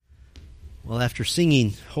Well, after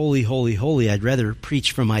singing Holy, Holy, Holy, I'd rather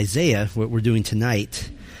preach from Isaiah, what we're doing tonight.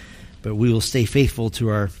 But we will stay faithful to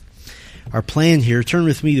our plan here. Turn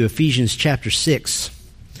with me to Ephesians chapter 6.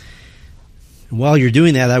 And while you're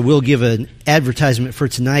doing that, I will give an advertisement for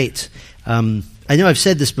tonight. I know I've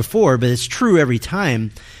said this before, but it's true every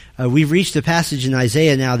time. We've reached a passage in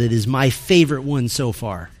Isaiah now that is my favorite one so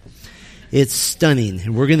far. It's stunning.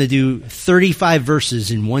 And we're going to do 35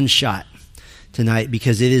 verses in one shot tonight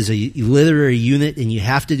because it is a literary unit and you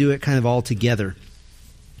have to do it kind of all together.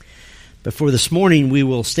 But for this morning, we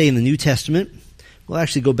will stay in the New Testament. We'll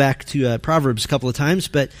actually go back to Proverbs a couple of times,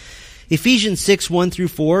 but Ephesians 6, 1 through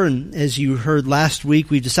 4, and as you heard last week,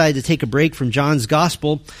 we've decided to take a break from John's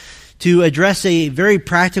Gospel to address a very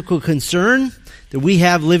practical concern that we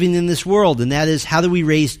have living in this world, and that is how do we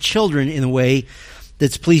raise children in a way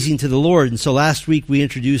that's pleasing to the Lord. And so last week we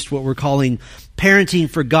introduced what we're calling parenting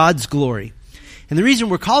for God's glory. And the reason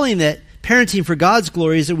we're calling that parenting for God's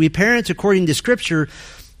glory is that we parent according to Scripture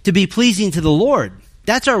to be pleasing to the Lord.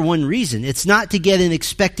 That's our one reason. It's not to get an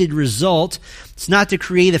expected result. It's not to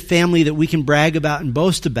create a family that we can brag about and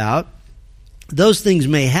boast about. Those things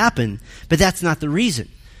may happen, but that's not the reason.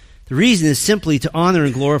 The reason is simply to honor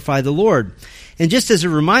and glorify the Lord. And just as a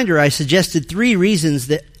reminder, I suggested 3 reasons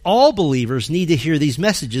that all believers need to hear these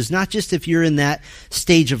messages, not just if you're in that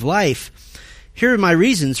stage of life. Here are my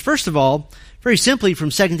reasons. First of all, very simply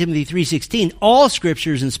from 2 Timothy 3:16, all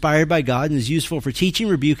Scripture is inspired by God and is useful for teaching,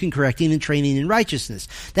 rebuking, correcting, and training in righteousness.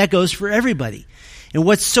 That goes for everybody. And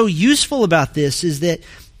what's so useful about this is that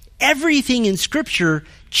everything in Scripture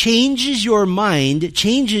changes your mind,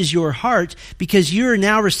 changes your heart, because you're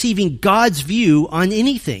now receiving God's view on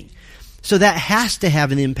anything. So that has to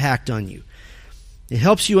have an impact on you. It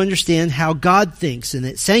helps you understand how God thinks, and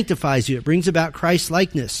it sanctifies you. It brings about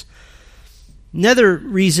Christ-likeness. Another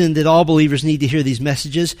reason that all believers need to hear these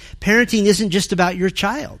messages, parenting isn't just about your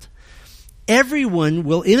child. Everyone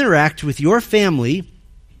will interact with your family,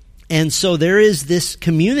 and so there is this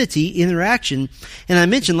community interaction. And I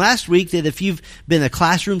mentioned last week that if you've been a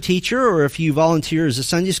classroom teacher or if you volunteer as a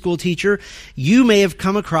Sunday school teacher, you may have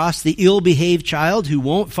come across the ill-behaved child who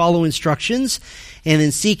won't follow instructions, and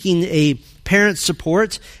in seeking a parent's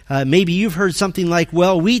support, maybe you've heard something like,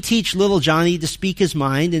 well, we teach little Johnny to speak his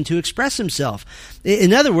mind and to express himself.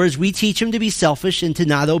 In other words, we teach him to be selfish and to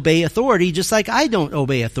not obey authority, just like I don't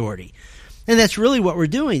obey authority. And that's really what we're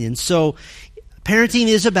doing. And so parenting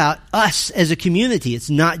is about us as a community. It's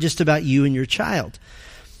not just about you and your child.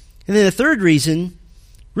 And then the third reason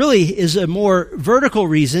really is a more vertical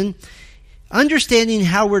reason. Understanding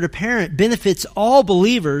how we're to parent benefits all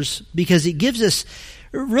believers because it gives us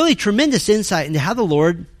really tremendous insight into how the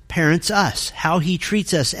Lord parents us, how He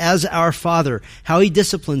treats us as our Father, how He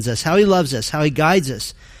disciplines us, how He loves us, how He guides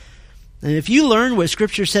us. And if you learn what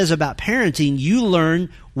Scripture says about parenting, you learn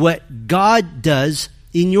what God does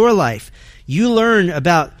in your life. You learn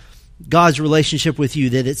about God's relationship with you,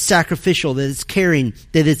 that it's sacrificial, that it's caring,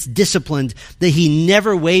 that it's disciplined, that He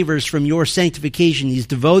never wavers from your sanctification. He's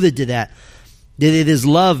devoted to that. That it is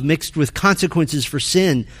love mixed with consequences for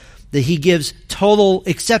sin, that He gives total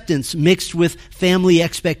acceptance mixed with family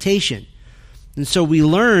expectation. And so we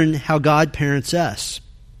learn how God parents us.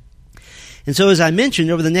 And so as I mentioned,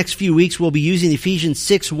 over the next few weeks, we'll be using Ephesians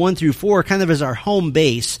 6, 1 through 4 kind of as our home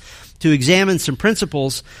base to examine some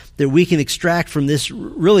principles that we can extract from this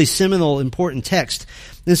really seminal, important text.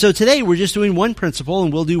 And so today we're just doing one principle,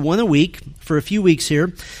 and we'll do one a week for a few weeks here.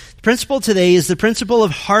 The principle today is the principle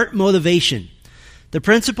of heart motivation. The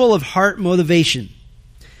principle of heart motivation.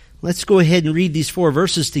 Let's go ahead and read these 4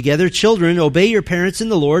 verses together. Children, obey your parents in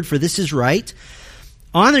the Lord, for this is right.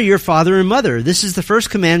 Honor your father and mother. This is the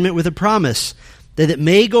first commandment with a promise, that it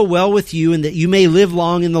may go well with you and that you may live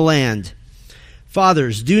long in the land.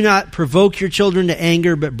 Fathers, do not provoke your children to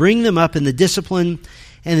anger, but bring them up in the discipline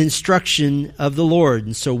and instruction of the Lord.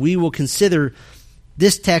 And so we will consider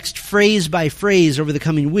this text phrase by phrase over the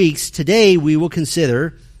coming weeks. Today we will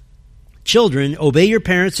consider, children, obey your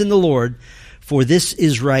parents in the Lord, for this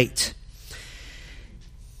is right.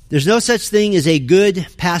 There's no such thing as a good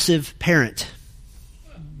passive parent.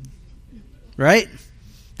 Right?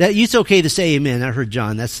 It's okay to say amen. I heard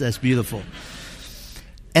John. That's beautiful.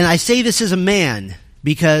 And I say this as a man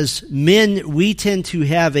because men, we tend to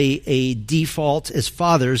have a default as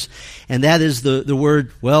fathers, and that is the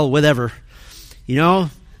word, well, whatever. You know,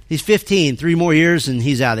 he's 15, 3 more years, and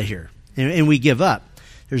he's out of here. And we give up.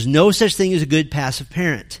 There's no such thing as a good passive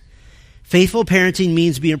parent. Faithful parenting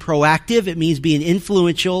means being proactive. It means being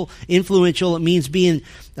influential. It means being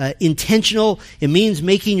intentional. It means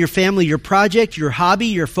making your family your project, your hobby,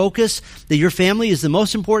 your focus, that your family is the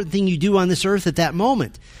most important thing you do on this earth at that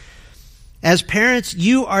moment. As parents,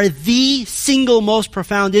 you are the single most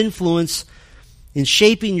profound influence in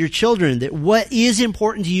shaping your children, that what is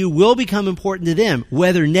important to you will become important to them,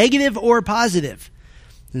 whether negative or positive.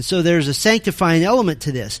 And so there's a sanctifying element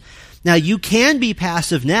to this. Now, you can be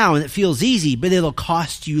passive now, and it feels easy, but it'll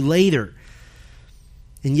cost you later.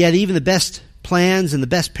 And yet, even the best plans and the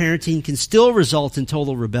best parenting can still result in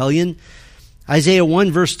total rebellion. Isaiah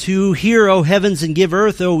 1 verse 2, "Hear, O heavens, and give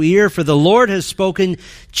earth, O ear, for the Lord has spoken.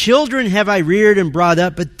 Children have I reared and brought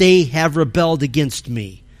up, but they have rebelled against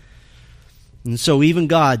me." And so even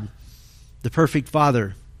God, the perfect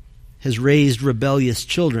Father, has raised rebellious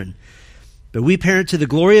children. But we parent to the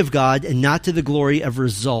glory of God and not to the glory of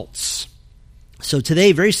results. So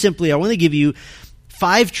today, very simply, I want to give you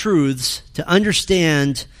 5 truths to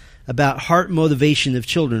understand about heart motivation of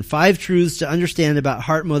children. 5 truths to understand about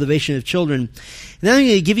heart motivation of children. And then I'm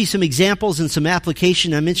going to give you some examples and some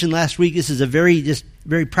application. I mentioned last week this is a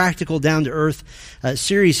very practical, down-to-earth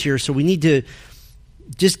series here, so we need to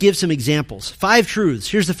just give some examples. 5 truths.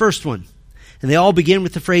 Here's the first one. And they all begin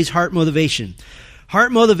with the phrase heart motivation.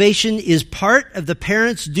 Heart motivation is part of the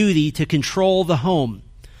parent's duty to control the home.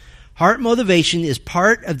 Heart motivation is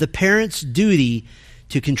part of the parent's duty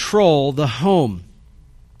to control the home.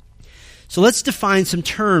 So let's define some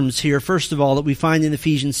terms here, first of all, that we find in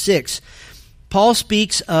Ephesians 6. Paul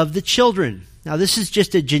speaks of the children. Now, this is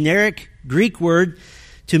just a generic Greek word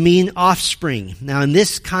to mean offspring. Now, in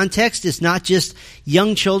this context, it's not just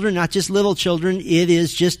young children, not just little children. It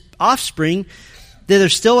is just offspring that are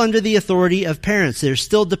still under the authority of parents. They're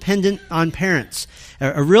still dependent on parents.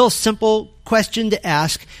 A real simple question to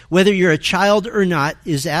ask, whether you're a child or not,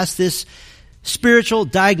 is ask this spiritual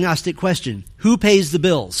diagnostic question. Who pays the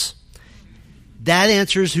bills? That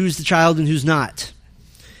answers who's the child and who's not.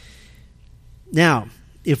 Now,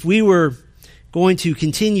 if we were going to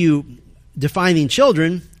continue defining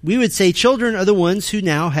children, we would say children are the ones who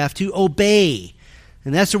now have to obey.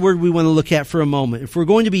 And that's the word we want to look at for a moment. If we're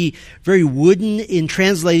going to be very wooden in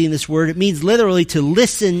translating this word, it means literally to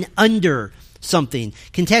listen under something.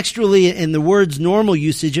 Contextually, in the word's normal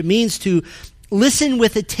usage, it means to listen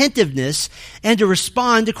with attentiveness and to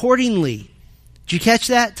respond accordingly. Did you catch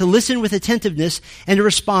that? To listen with attentiveness and to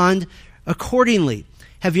respond accordingly.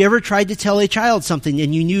 Have you ever tried to tell a child something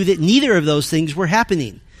and you knew that neither of those things were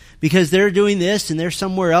happening because they're doing this and they're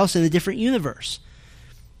somewhere else in a different universe?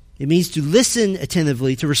 It means to listen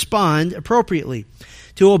attentively, to respond appropriately.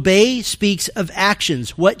 To obey speaks of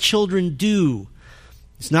actions, what children do.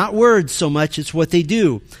 It's not words so much, it's what they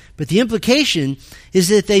do. But the implication is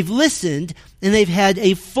that they've listened and they've had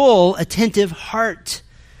a full, attentive heart.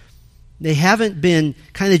 They haven't been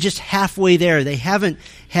kind of just halfway there. They haven't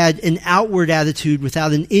had an outward attitude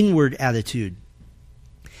without an inward attitude.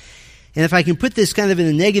 And if I can put this kind of in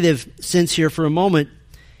a negative sense here for a moment,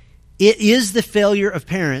 it is the failure of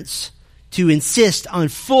parents to insist on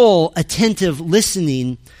full, attentive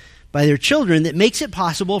listening by their children that makes it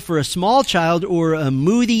possible for a small child or a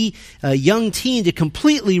moody young teen to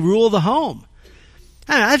completely rule the home.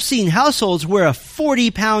 I've seen households where a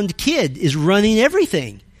 40-pound kid is running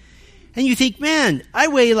everything. And you think, man, I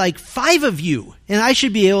weigh like 5 of you, and I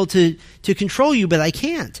should be able to control you, but I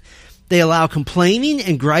can't. They allow complaining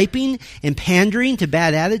and griping and pandering to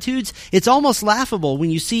bad attitudes. It's almost laughable when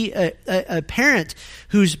you see a parent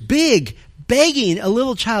who's big, begging a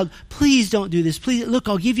little child, please don't do this. Please, look,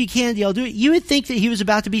 I'll give you candy, I'll do it. You would think that he was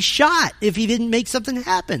about to be shot if he didn't make something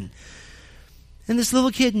happen. And this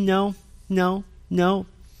little kid, no.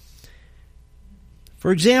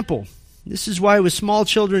 For example, this is why with small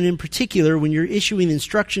children in particular, when you're issuing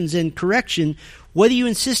instructions and correction, what do you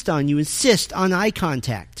insist on? You insist on eye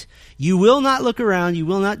contact. You will not look around, you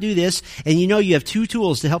will not do this, and you know you have 2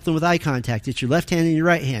 tools to help them with eye contact. It's your left hand and your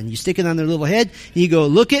right hand. You stick it on their little head, and you go,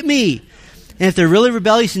 look at me. And if they're really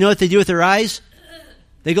rebellious, you know what they do with their eyes?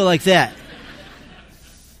 They go like that.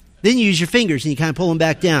 Then you use your fingers, and you kind of pull them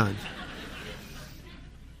back down.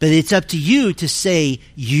 But it's up to you to say,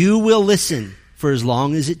 you will listen for as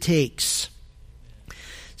long as it takes.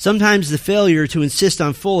 Sometimes the failure to insist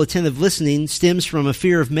on full attentive listening stems from a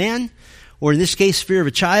fear of man, or in this case, fear of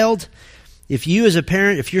a child. If you as a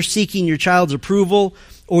parent, if you're seeking your child's approval,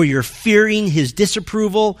 or you're fearing his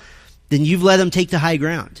disapproval, then you've let him take the high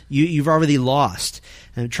ground. You've already lost.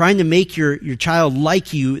 And trying to make your child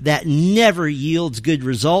like you, that never yields good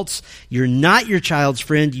results. You're not your child's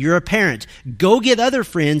friend, you're a parent. Go get other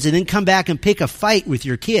friends and then come back and pick a fight with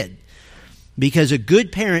your kid. Because a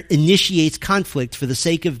good parent initiates conflict for the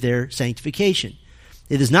sake of their sanctification.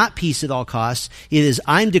 It is not peace at all costs. It is,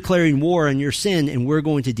 I'm declaring war on your sin and we're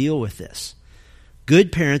going to deal with this.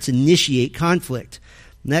 Good parents initiate conflict.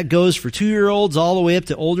 And that goes for 2-year-olds all the way up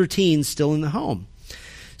to older teens still in the home.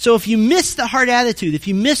 So if you miss the heart attitude, if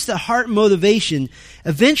you miss the heart motivation,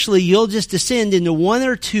 eventually you'll just descend into one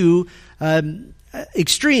or two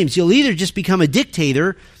extremes. You'll either just become a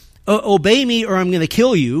dictator, obey me or I'm going to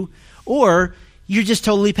kill you, or you're just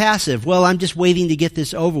totally passive. Well, I'm just waiting to get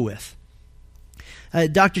this over with.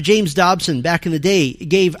 Dr. James Dobson, back in the day,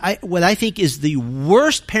 gave what I think is the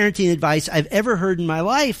worst parenting advice I've ever heard in my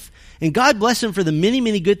life. And God bless him for the many,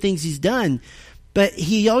 many good things he's done. But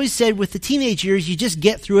he always said with the teenage years, you just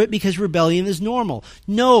get through it because rebellion is normal.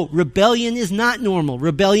 No, rebellion is not normal.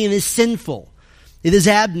 Rebellion is sinful. It is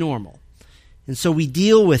abnormal. And so we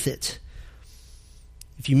deal with it.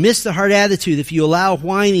 If you miss the heart attitude, if you allow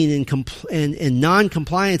whining and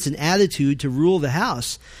non-compliance and attitude to rule the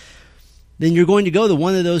house, then you're going to go to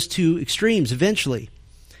one of those two extremes eventually.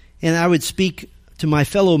 And I would speak to my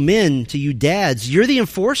fellow men, to you dads, you're the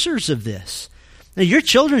enforcers of this. Now, your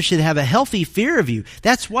children should have a healthy fear of you.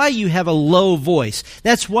 That's why you have a low voice.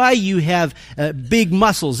 That's why you have big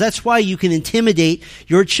muscles. That's why you can intimidate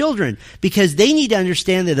your children, because they need to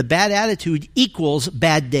understand that a bad attitude equals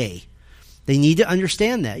bad day. They need to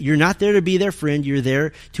understand that. You're not there to be their friend. You're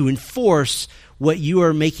there to enforce what you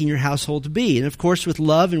are making your household to be. And of course, with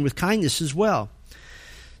love and with kindness as well.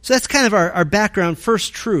 So that's kind of our background,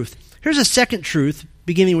 first truth. Here's a second truth,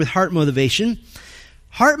 beginning with heart motivation.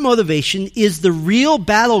 Heart motivation is the real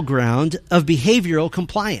battleground of behavioral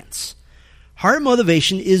compliance. Heart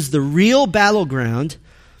motivation is the real battleground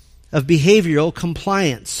of behavioral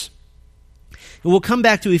compliance. And we'll come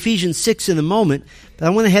back to Ephesians 6 in a moment, but I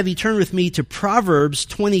want to have you turn with me to Proverbs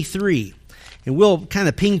 23. And we'll kind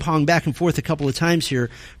of ping-pong back and forth a couple of times here.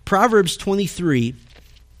 Proverbs 23.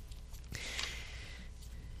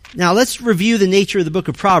 Now, let's review the nature of the book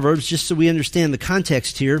of Proverbs, just so we understand the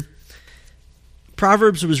context here.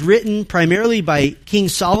 Proverbs was written primarily by King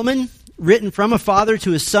Solomon, written from a father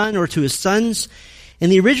to his son or to his sons.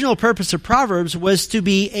 And the original purpose of Proverbs was to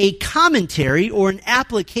be a commentary or an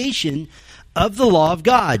application of the law of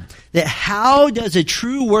God. That how does a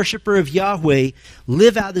true worshiper of Yahweh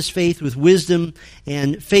live out his faith with wisdom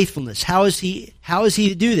and faithfulness? How is he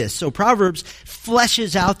to do this? So Proverbs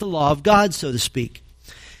fleshes out the law of God, so to speak.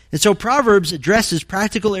 And so Proverbs addresses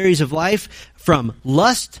practical areas of life, from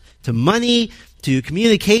lust to money to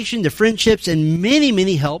communication to friendships, and many,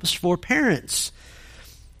 many helps for parents.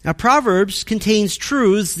 Now, Proverbs contains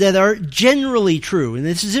truths that are generally true, and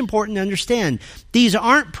this is important to understand. These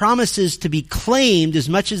aren't promises to be claimed as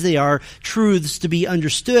much as they are truths to be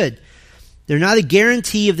understood. They're not a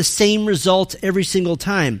guarantee of the same result every single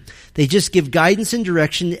time. They just give guidance and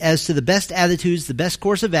direction as to the best attitudes, the best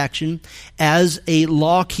course of action as a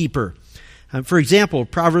law keeper. For example,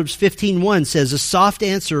 Proverbs 15:1 says, "A soft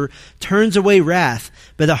answer turns away wrath,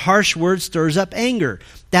 but a harsh word stirs up anger."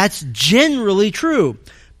 That's generally true.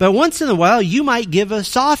 But once in a while, you might give a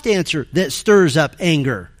soft answer that stirs up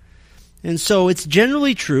anger. And so it's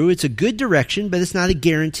generally true. It's a good direction, but it's not a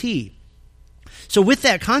guarantee. So with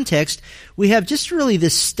that context, we have just really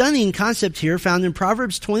this stunning concept here found in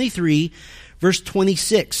Proverbs 23, verse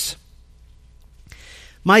 26.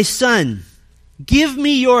 "My son, give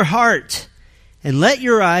me your heart, and let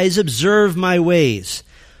your eyes observe my ways."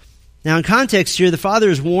 Now, in context here, the father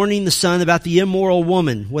is warning the son about the immoral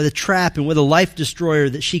woman, what a trap and what a life destroyer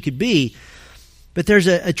that she could be. But there's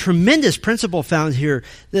a tremendous principle found here.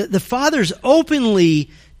 The father's openly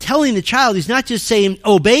telling the child, he's not just saying,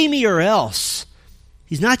 "Obey me or else."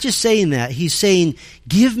 He's not just saying that. He's saying,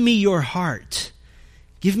 "Give me your heart.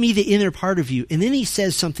 Give me the inner part of you." And then he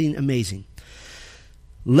says something amazing.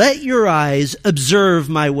 "Let your eyes observe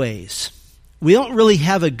my ways." We don't really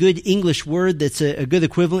have a good English word that's a good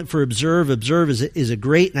equivalent for observe. Observe is a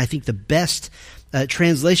great, and I think the best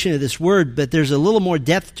translation of this word, but there's a little more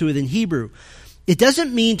depth to it in Hebrew. It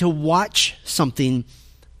doesn't mean to watch something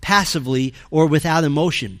passively or without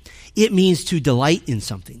emotion. It means to delight in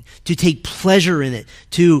something, to take pleasure in it,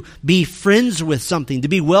 to be friends with something, to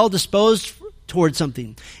be well disposed towards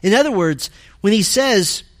something. In other words, when he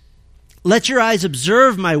says, "Let your eyes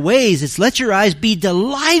observe my ways," it's let your eyes be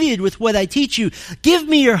delighted with what I teach you. Give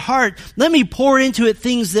me your heart. Let me pour into it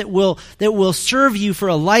things that will serve you for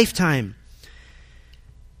a lifetime.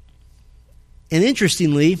 And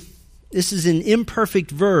interestingly, this is an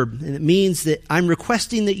imperfect verb, and it means that I'm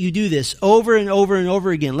requesting that you do this over and over and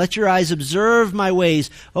over again. Let your eyes observe my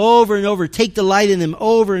ways over and over. Take delight in them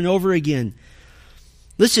over and over again.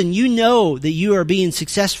 Listen, you know that you are being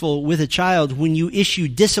successful with a child when you issue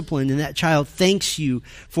discipline and that child thanks you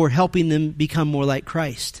for helping them become more like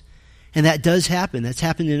Christ. And that does happen. That's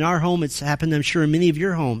happened in our home. It's happened, I'm sure, in many of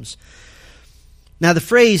your homes. Now the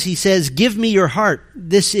phrase, he says, give me your heart.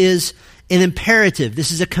 This is an imperative.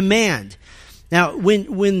 This is a command. Now,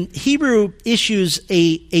 when Hebrew issues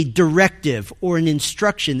a directive or an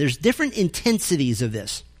instruction, there's different intensities of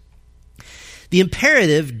this. The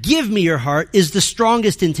imperative, give me your heart, is the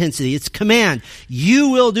strongest intensity. It's command.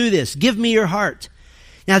 You will do this. Give me your heart.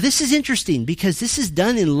 Now, this is interesting because this is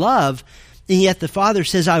done in love, and yet the Father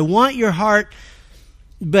says, I want your heart,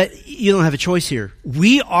 but you don't have a choice here.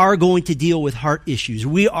 We are going to deal with heart issues.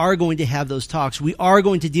 We are going to have those talks. We are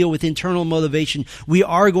going to deal with internal motivation. We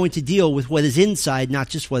are going to deal with what is inside, not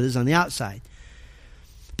just what is on the outside.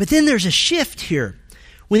 But then there's a shift here.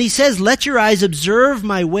 When he says, let your eyes observe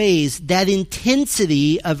my ways, that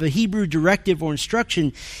intensity of a Hebrew directive or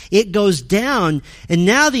instruction, it goes down. And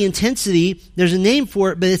now the intensity, there's a name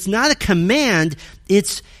for it, but it's not a command.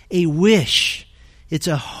 It's a wish. It's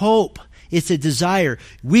a hope. It's a desire.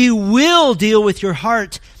 We will deal with your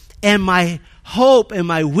heart. And my hope and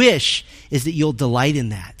my wish is that you'll delight in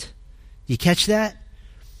that. You catch that?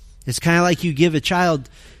 It's kind of like you give a child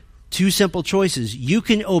two simple choices. You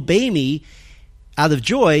can obey me out of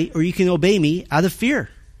joy, or you can obey me out of fear.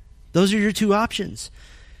 Those are your two options.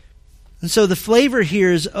 And so the flavor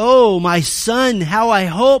here is, oh, my son, how I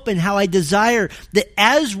hope and how I desire that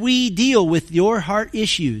as we deal with your heart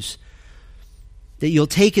issues, that you'll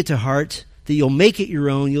take it to heart, that you'll make it your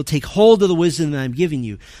own, you'll take hold of the wisdom that I'm giving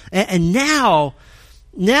you. And now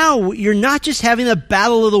you're not just having a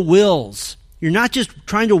battle of the wills. You're not just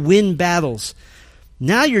trying to win battles.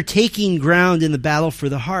 Now you're taking ground in the battle for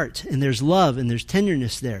the heart, and there's love and there's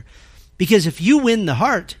tenderness there. Because if you win the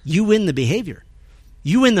heart, you win the behavior.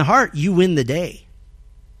 You win the heart, you win the day.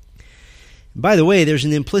 By the way, there's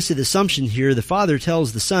an implicit assumption here. The Father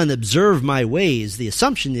tells the Son, observe my ways. The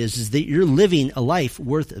assumption is that you're living a life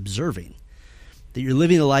worth observing, that you're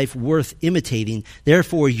living a life worth imitating.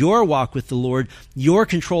 Therefore, your walk with the Lord, your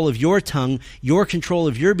control of your tongue, your control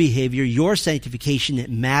of your behavior, your sanctification, it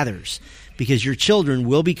matters. Because your children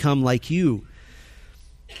will become like you.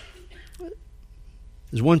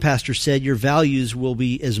 As one pastor said, your values will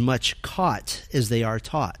be as much caught as they are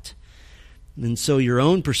taught. And so your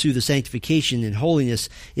own pursuit of sanctification and holiness,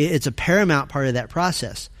 it's a paramount part of that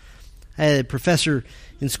process. I had a professor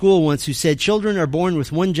in school once who said, children are born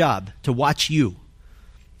with one job, to watch you.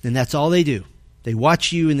 And that's all they do. They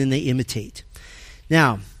watch you and then they imitate.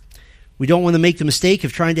 Now, we don't want to make the mistake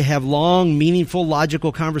of trying to have long, meaningful,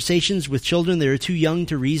 logical conversations with children that are too young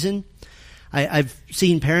to reason. I've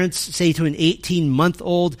seen parents say to an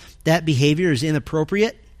 18-month-old, that behavior is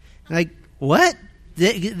inappropriate. Like, what?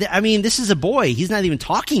 I mean, this is a boy. He's not even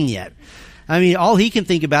talking yet. I mean, all he can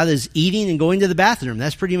think about is eating and going to the bathroom.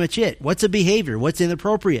 That's pretty much it. What's a behavior? What's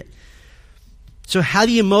inappropriate? So how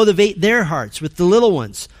do you motivate their hearts with the little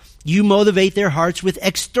ones? You motivate their hearts with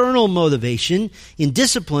external motivation in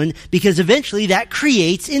discipline, because eventually that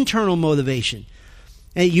creates internal motivation.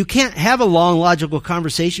 And you can't have a long logical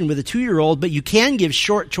conversation with a 2-year-old, but you can give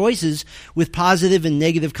short choices with positive and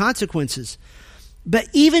negative consequences. But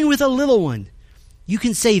even with a little one, you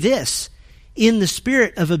can say this, in the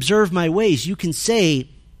spirit of observe my ways, you can say,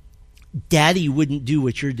 Daddy wouldn't do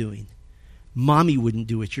what you're doing. Mommy wouldn't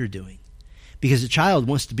do what you're doing. Because a child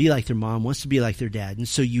wants to be like their mom, wants to be like their dad. And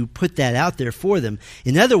so you put that out there for them.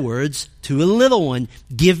 In other words, to a little one,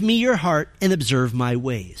 give me your heart and observe my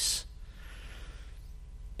ways.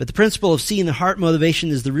 But the principle of seeing the heart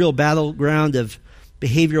motivation as the real battleground of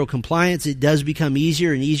behavioral compliance, it does become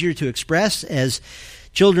easier and easier to express as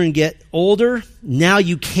children get older. Now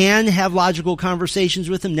you can have logical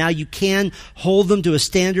conversations with them. Now you can hold them to a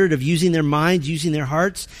standard of using their minds, using their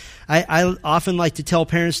hearts. I often like to tell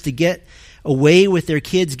parents to get away with their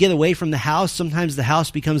kids, get away from the house. Sometimes the house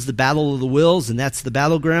becomes the battle of the wills, and that's the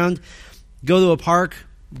battleground. Go to a park,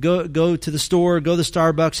 go to the store, go to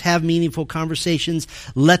Starbucks, have meaningful conversations.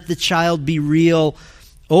 Let the child be real.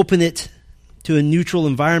 Open it to a neutral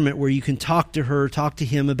environment where you can talk to her, talk to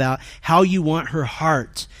him about how you want her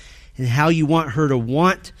heart and how you want her to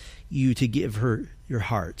want you to give her your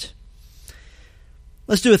heart.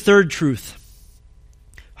 Let's do a third truth.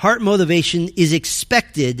 Heart motivation is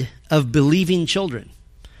expected of believing children.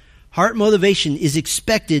 Heart motivation is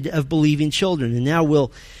expected of believing children. And now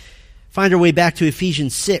we'll find our way back to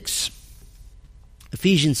Ephesians 6.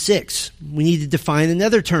 Ephesians 6. We need to define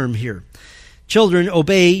another term here. Children,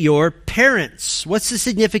 obey your parents. What's the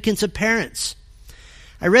significance of parents?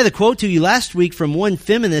 I read a quote to you last week from one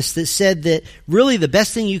feminist that said that really the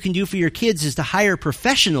best thing you can do for your kids is to hire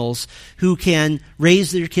professionals who can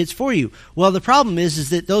raise their kids for you. Well, the problem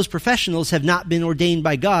is that those professionals have not been ordained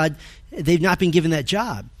by God. They've not been given that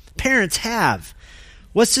job. Parents have.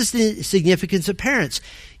 What's the significance of parents?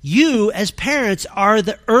 You, as parents, are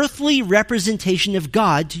the earthly representation of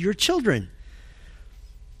God to your children.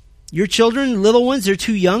 Your children, little ones, they're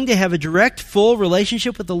too young to have a direct, full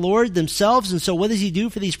relationship with the Lord themselves. And so what does he do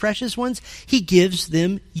for these precious ones? He gives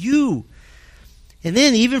them you. And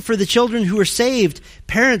then even for the children who are saved,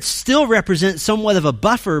 parents still represent somewhat of a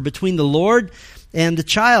buffer between the Lord and the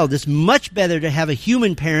child. It's much better to have a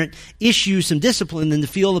human parent issue some discipline than to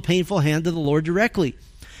feel the painful hand of the Lord directly.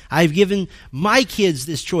 I've given my kids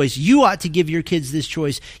this choice. You ought to give your kids this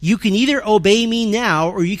choice. You can either obey me now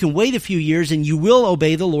or you can wait a few years and you will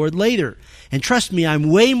obey the Lord later. And trust me,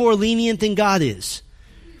 I'm way more lenient than God is.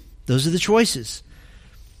 Those are the choices.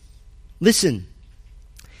 Listen,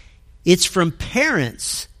 it's from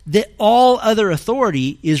parents that all other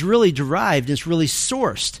authority is really derived, it's really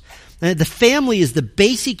sourced. The family is the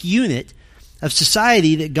basic unit of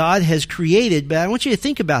society that God has created. But I want you to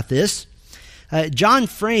think about this. John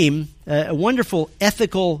Frame, a wonderful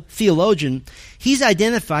ethical theologian, he's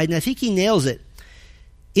identified, and I think he nails it,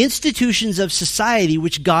 institutions of society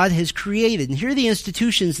which God has created. And here are the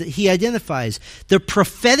institutions that he identifies: the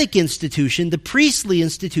prophetic institution, the priestly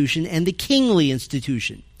institution, and the kingly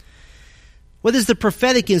institution. What is the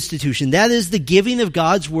prophetic institution? That is the giving of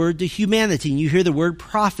God's word to humanity. And you hear the word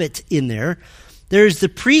prophet in there. There's the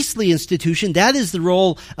priestly institution. That is the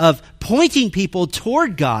role of pointing people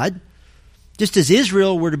toward God. Just as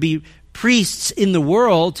Israel were to be priests in the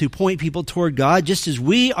world to point people toward God, just as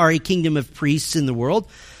we are a kingdom of priests in the world.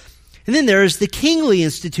 And then there is the kingly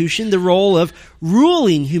institution, the role of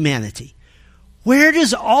ruling humanity. Where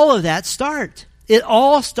does all of that start? It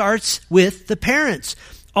all starts with the parents.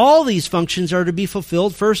 All these functions are to be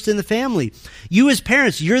fulfilled first in the family. You as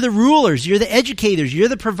parents, you're the rulers, you're the educators, you're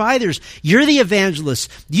the providers, you're the evangelists.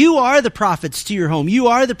 You are the prophets to your home. You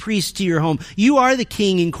are the priests to your home. You are the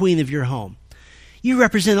king and queen of your home. You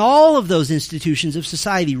represent all of those institutions of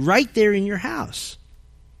society right there in your house.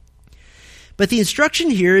 But the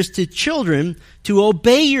instruction here is to children to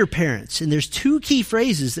obey your parents. And there's two key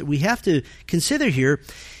phrases that we have to consider here.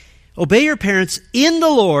 Obey your parents in the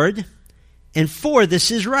Lord, and for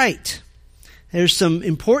this is right. There's some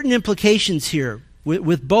important implications here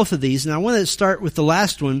with both of these. And I want to start with the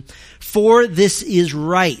last one. For this is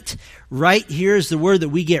right. Right here is the word that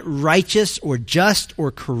we get righteous or just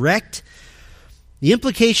or correct. The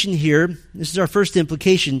implication here, this is our first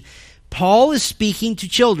implication, Paul is speaking to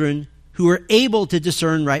children who are able to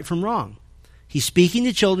discern right from wrong. He's speaking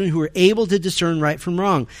to children who are able to discern right from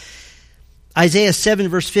wrong. Isaiah 7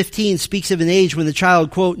 verse 15 speaks of an age when the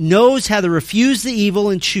child, quote, knows how to refuse the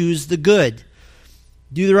evil and choose the good.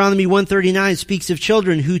 Deuteronomy 139 speaks of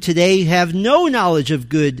children who today have no knowledge of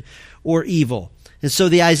good or evil. And so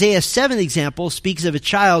the Isaiah 7 example speaks of a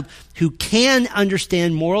child who can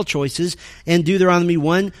understand moral choices, and Deuteronomy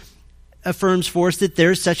 1 affirms for us that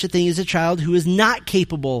there's such a thing as a child who is not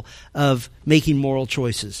capable of making moral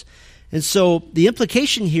choices. And so the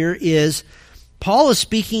implication here is Paul is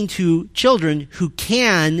speaking to children who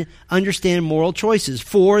can understand moral choices.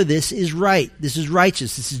 For this is right, this is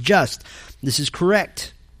righteous, this is just, this is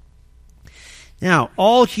correct. Now,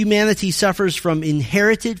 all humanity suffers from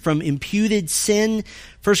imputed sin.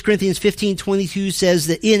 1 Corinthians 15:22 says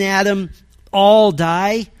that in Adam all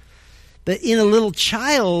die, but in a little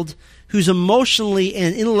child who's emotionally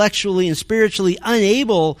and intellectually and spiritually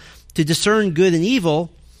unable to discern good and evil,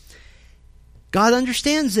 God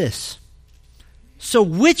understands this. So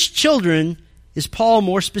which children is Paul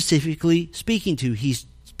more specifically speaking to? He's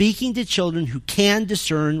speaking to children who can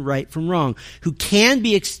discern right from wrong, who can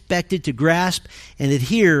be expected to grasp and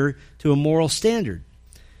adhere to a moral standard.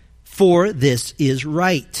 For this is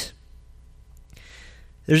right.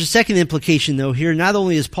 There's a second implication, though, here. Not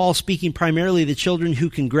only is Paul speaking primarily to children who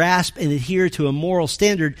can grasp and adhere to a moral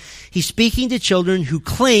standard, he's speaking to children who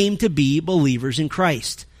claim to be believers in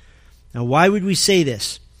Christ. Now, why would we say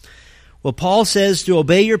this? Well, Paul says to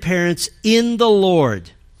obey your parents in the Lord.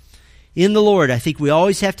 In the Lord. I think we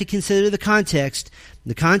always have to consider the context.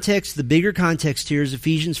 The bigger context here is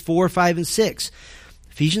Ephesians 4, 5, and 6.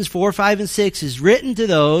 Ephesians 4, 5, and 6 is written to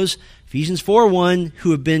those, Ephesians 4, 1,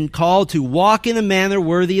 who have been called to walk in a manner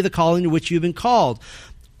worthy of the calling to which you've been called.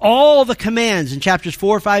 All the commands in chapters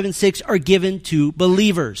 4, 5, and 6 are given to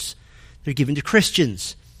believers. They're given to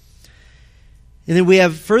Christians. And then we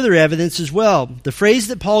have further evidence as well. The phrase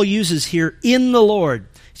that Paul uses here, in the Lord,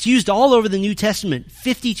 it's used all over the New Testament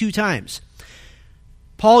 52 times.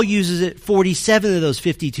 Paul uses it 47 of those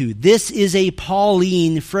 52. This is a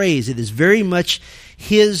Pauline phrase. It is very much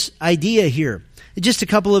his idea here. Just a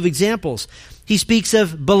couple of examples. He speaks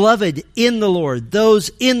of beloved in the Lord, those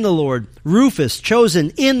in the Lord, Rufus,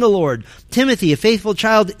 chosen in the Lord, Timothy, a faithful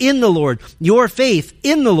child in the Lord, your faith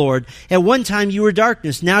in the Lord. At one time you were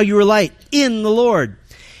darkness, now you are light in the Lord.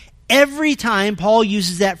 Every time Paul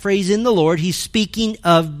uses that phrase in the Lord, he's speaking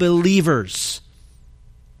of believers.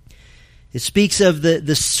 It speaks of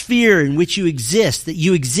the sphere in which you exist, that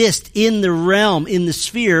you exist in the realm, in the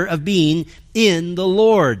sphere of being in the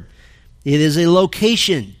Lord. It is a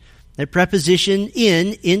location. That preposition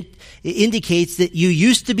in indicates that you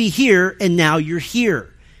used to be here and now you're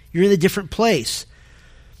here. You're in a different place.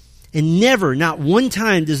 And never, not one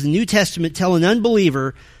time, does the New Testament tell an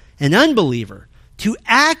unbeliever, to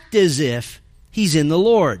act as if he's in the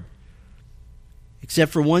Lord.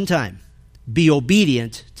 Except for one time. Be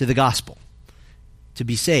obedient to the gospel to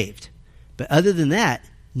be saved. But other than that,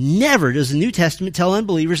 never does the New Testament tell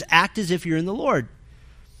unbelievers, act as if you're in the Lord.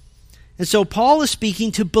 And so Paul is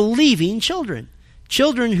speaking to believing children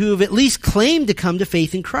who have at least claimed to come to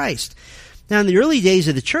faith in Christ. Now, in the early days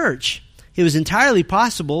of the church, it was entirely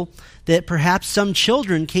possible that perhaps some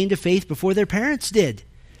children came to faith before their parents did.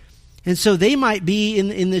 And so they might be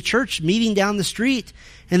in the church meeting down the street,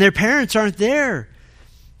 and their parents aren't there.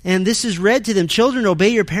 And this is read to them, children, obey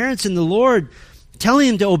your parents in the Lord, telling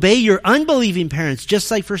them to obey your unbelieving parents,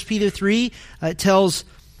 just like 1 Peter 3 tells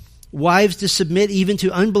wives to submit even to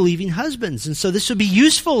unbelieving husbands. And so this would be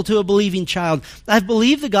useful to a believing child. I've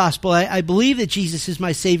believed the gospel. I believe that Jesus is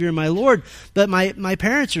my Savior and my Lord, but my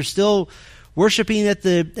parents are still worshiping at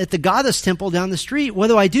the goddess temple down the street. What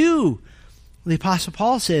do I do? Well, the Apostle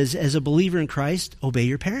Paul says, as a believer in Christ, obey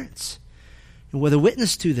your parents and with a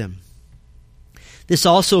witness to them. This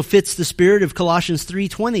also fits the spirit of Colossians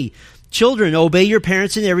 3:20. Children, obey your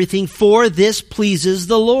parents in everything, for this pleases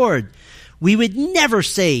the Lord. We would never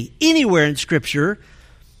say anywhere in Scripture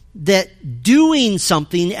that doing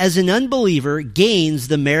something as an unbeliever gains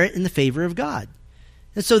the merit and the favor of God.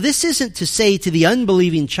 And so this isn't to say to the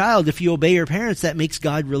unbelieving child, if you obey your parents, that makes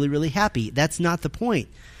God really, really happy. That's not the point.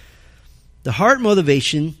 The heart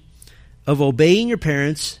motivation of obeying your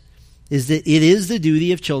parents is that it is the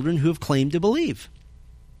duty of children who have claimed to believe.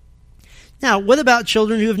 Now, what about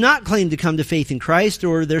children who have not claimed to come to faith in Christ,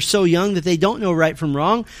 or they're so young that they don't know right from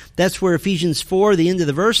wrong? That's where Ephesians 4, the end of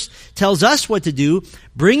the verse, tells us what to do.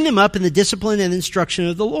 Bring them up in the discipline and instruction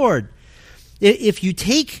of the Lord. If you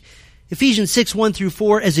take Ephesians 6, 1 through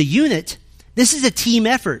 4 as a unit, this is a team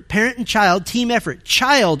effort. Parent and child, team effort.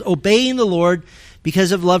 Child obeying the Lord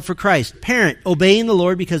because of love for Christ. Parent obeying the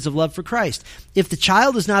Lord because of love for Christ. If the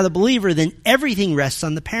child is not a believer, then everything rests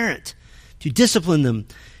on the parent to discipline them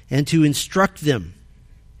and to instruct them.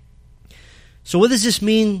 So what does this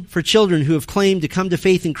mean for children who have claimed to come to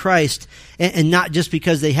faith in Christ, and not just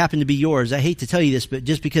because they happen to be yours? I hate to tell you this, but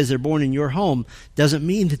just because they're born in your home doesn't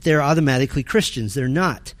mean that they're automatically Christians. They're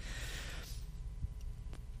not.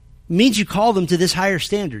 It means you call them to this higher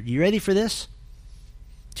standard. You ready for this?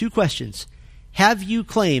 2 questions. Have you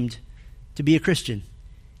claimed to be a Christian?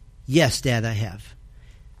 Yes, Dad, I have.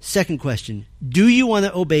 Second question. Do you want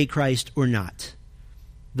to obey Christ or not?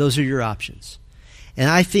 Those are your options. And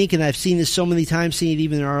I think, and I've seen this so many times, seen it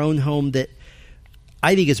even in our own home, that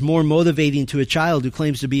I think it's more motivating to a child who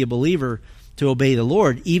claims to be a believer to obey the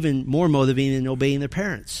Lord, even more motivating than obeying their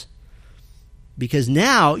parents. Because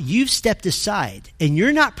now you've stepped aside, and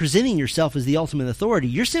you're not presenting yourself as the ultimate authority.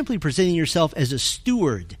 You're simply presenting yourself as a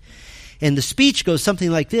steward. And the speech goes something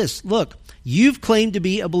like this. Look, you've claimed to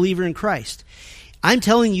be a believer in Christ. I'm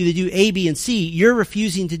telling you to do A, B, and C. You're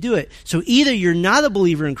refusing to do it. So either you're not a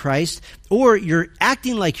believer in Christ or you're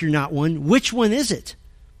acting like you're not one. Which one is it?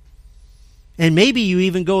 And maybe you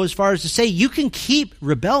even go as far as to say you can keep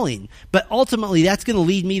rebelling, but ultimately that's going to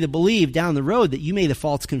lead me to believe down the road that you made a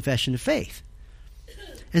false confession of faith.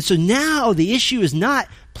 And so now the issue is not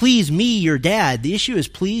please me, your dad. The issue is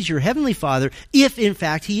please your heavenly Father, if in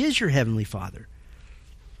fact he is your heavenly Father.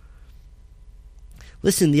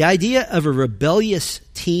 Listen, the idea of a rebellious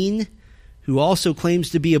teen who also claims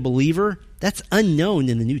to be a believer, that's unknown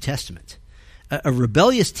in the New Testament. A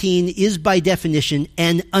rebellious teen is by definition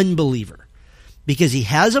an unbeliever because he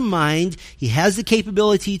has a mind, he has the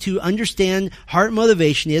capability to understand heart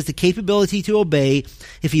motivation, he has the capability to obey.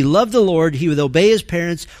 If he loved the Lord, he would obey his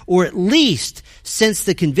parents or at least sense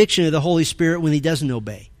the conviction of the Holy Spirit when he doesn't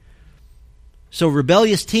obey. So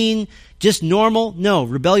rebellious teen, just normal? No,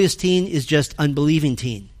 rebellious teen is just unbelieving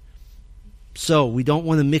teen. So we don't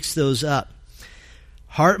want to mix those up.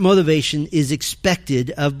 Heart motivation is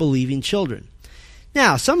expected of believing children.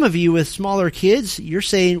 Now, some of you with smaller kids, you're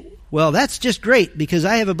saying, well, that's just great because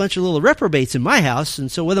I have a bunch of little reprobates in my house, and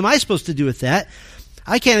so what am I supposed to do with that?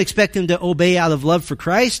 I can't expect them to obey out of love for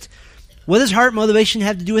Christ. What does heart motivation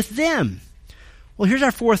have to do with them? Well, here's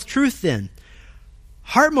our fourth truth then.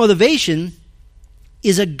 Heart motivation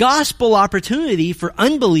is a gospel opportunity for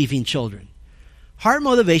unbelieving children. Heart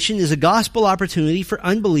motivation is a gospel opportunity for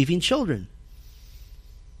unbelieving children.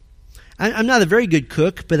 I'm not a very good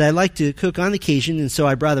cook, but I like to cook on occasion, and so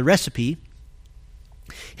I brought a recipe.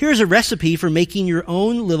 Here's a recipe for making your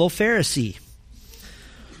own little Pharisee,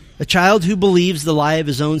 a child who believes the lie of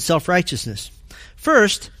his own self-righteousness.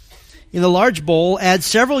 First, in a large bowl, add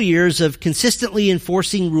several years of consistently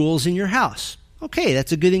enforcing rules in your house. Okay,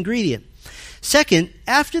 that's a good ingredient. Second,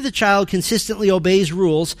 after the child consistently obeys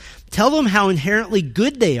rules, tell them how inherently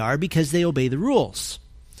good they are because they obey the rules.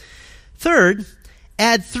 Third,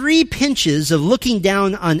 add 3 pinches of looking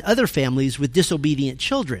down on other families with disobedient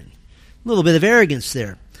children. A little bit of arrogance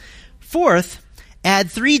there. Fourth,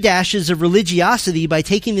 add 3 dashes of religiosity by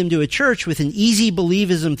taking them to a church with an easy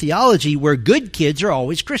believism theology where good kids are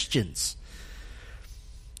always Christians.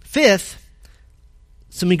 Fifth,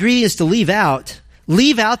 some ingredients to leave out.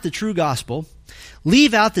 Leave out the true gospel.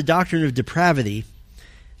 Leave out the doctrine of depravity.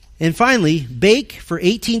 And finally, bake for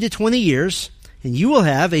 18 to 20 years, and you will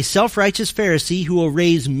have a self-righteous Pharisee who will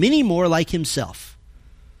raise many more like himself.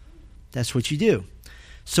 That's what you do.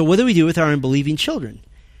 So what do we do with our unbelieving children?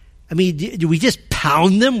 I mean, do we just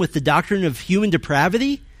pound them with the doctrine of human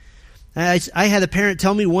depravity? I had a parent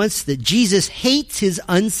tell me once that Jesus hates his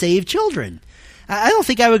unsaved children. I don't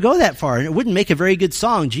think I would go that far, and it wouldn't make a very good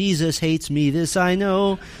song. Jesus hates me, this I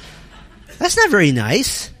know. That's not very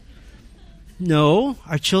nice. No,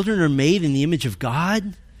 our children are made in the image of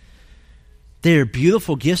God. They are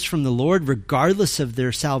beautiful gifts from the Lord, regardless of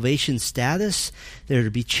their salvation status. They're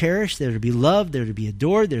to be cherished. They're to be loved. They're to be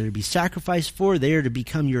adored. They're to be sacrificed for. They are to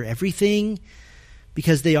become your everything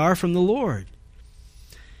because they are from the Lord.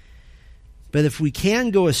 But if we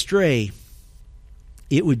can go astray,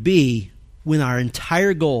 it would be when our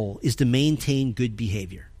entire goal is to maintain good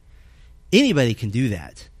behavior. Anybody can do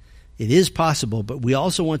that. It is possible, but we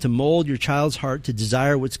also want to mold your child's heart to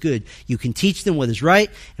desire what's good. You can teach them what is right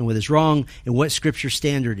and what is wrong and what Scripture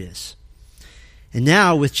standard is. And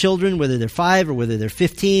now with children, whether they're 5 or whether they're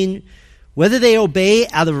 15, whether they obey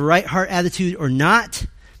out of a right heart attitude or not,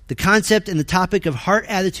 the concept and the topic of heart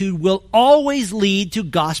attitude will always lead to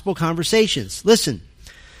gospel conversations. Listen,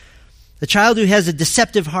 the child who has a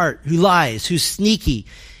deceptive heart, who lies, who's sneaky,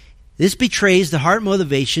 this betrays the heart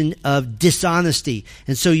motivation of dishonesty.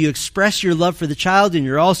 And so you express your love for the child, and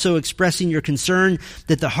you're also expressing your concern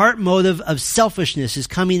that the heart motive of selfishness is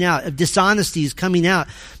coming out, of dishonesty is coming out,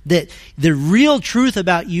 that the real truth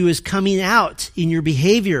about you is coming out in your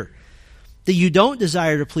behavior, that you don't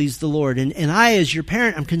desire to please the Lord. And I, as your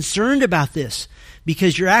parent, I'm concerned about this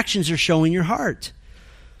because your actions are showing your heart.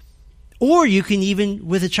 Or you can even,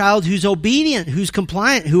 with a child who's obedient, who's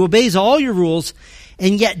compliant, who obeys all your rules,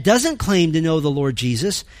 and yet doesn't claim to know the Lord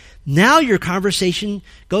Jesus, now your conversation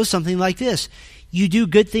goes something like this. You do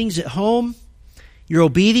good things at home. You're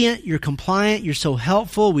obedient. You're compliant. You're so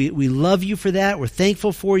helpful. We love you for that. We're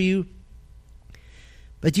thankful for you.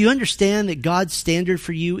 But do you understand that God's standard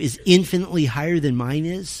for you is infinitely higher than mine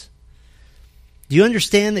is? Do you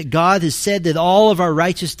understand that God has said that all of our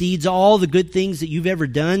righteous deeds, all the good things that you've ever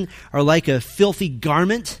done are like a filthy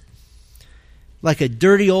garment, like a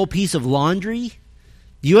dirty old piece of laundry?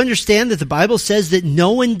 Do you understand that the Bible says that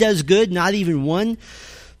no one does good, not even one?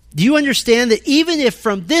 Do you understand that even if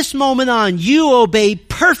from this moment on you obey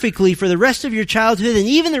perfectly for the rest of your childhood and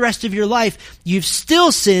even the rest of your life, you've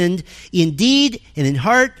still sinned in deed and in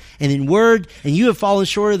heart and in word, and you have fallen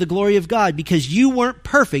short of the glory of God because you weren't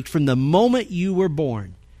perfect from the moment you were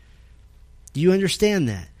born? Do you understand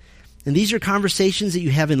that? And these are conversations that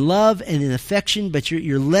you have in love and in affection, but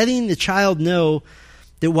you're letting the child know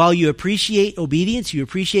that while you appreciate obedience, you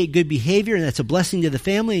appreciate good behavior, and that's a blessing to the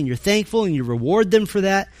family, and you're thankful, and you reward them for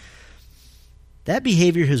that, that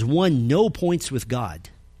behavior has won no points with God.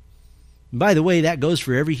 And by the way, that goes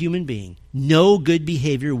for every human being. No good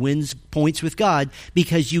behavior wins points with God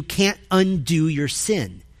because you can't undo your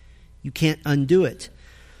sin. You can't undo it.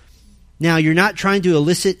 Now, you're not trying to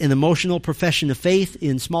elicit an emotional profession of faith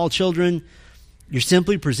in small children. You're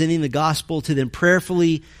simply presenting the gospel to them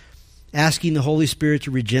prayerfully, asking the Holy Spirit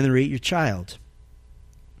to regenerate your child.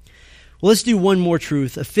 Well, let's do one more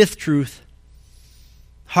truth, a fifth truth.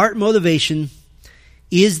 Heart motivation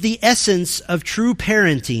is the essence of true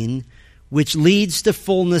parenting, which leads to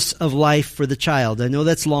fullness of life for the child. I know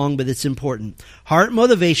that's long, but it's important. Heart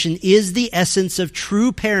motivation is the essence of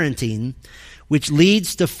true parenting, which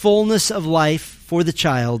leads to fullness of life for the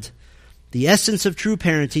child. The essence of true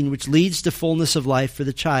parenting, which leads to fullness of life for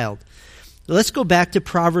the child. Let's go back to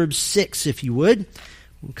Proverbs 6, if you would.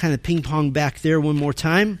 We'll kind of ping pong back there one more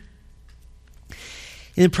time.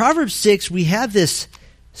 In Proverbs 6, we have this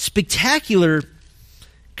spectacular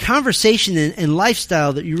conversation and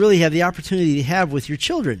lifestyle that you really have the opportunity to have with your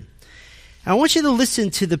children. I want you to listen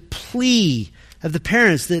to the plea of the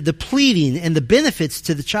parents, the pleading and the benefits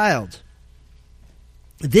to the child.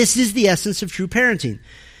 This is the essence of true parenting.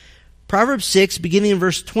 Proverbs 6, beginning in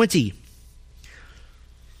verse 20.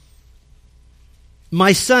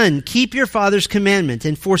 My son, keep your father's commandment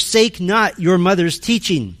and forsake not your mother's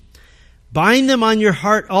teaching. Bind them on your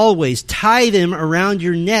heart always. Tie them around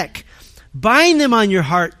your neck. Bind them on your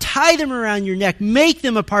heart. Tie them around your neck. Make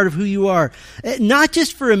them a part of who you are. Not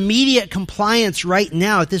just for immediate compliance right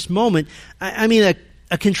now at this moment. I mean,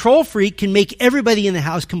 a control freak can make everybody in the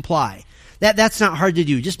house comply. That's not hard to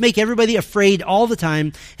do. Just make everybody afraid all the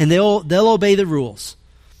time, and they'll obey the rules.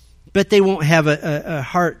 But they won't have a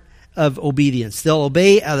heart of obedience. They'll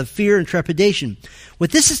obey out of fear and trepidation.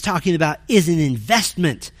 What this is talking about is an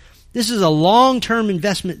investment. This is a long-term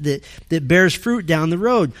investment that bears fruit down the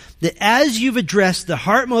road. That as you've addressed the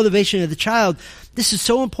heart motivation of the child, this is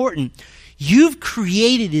so important. You've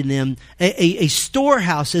created in them a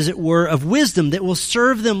storehouse, as it were, of wisdom that will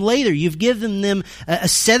serve them later. You've given them a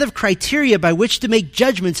set of criteria by which to make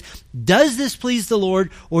judgments. Does this please the Lord,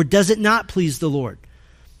 or does it not please the Lord?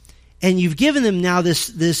 And you've given them now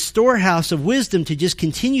this storehouse of wisdom to just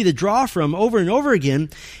continue to draw from over and over again.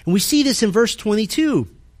 And we see this in verse 22.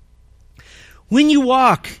 When you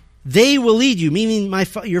walk, they will lead you, meaning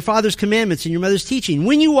your father's commandments and your mother's teaching.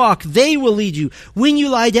 When you walk, they will lead you. When you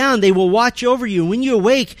lie down, they will watch over you. And when you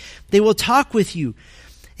awake, they will talk with you.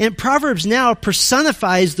 And Proverbs now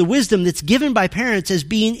personifies the wisdom that's given by parents as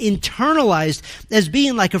being internalized, as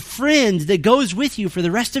being like a friend that goes with you for the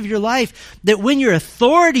rest of your life, that when your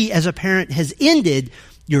authority as a parent has ended,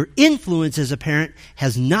 your influence as a parent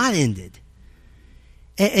has not ended.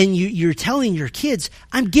 And you're telling your kids,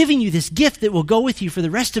 I'm giving you this gift that will go with you for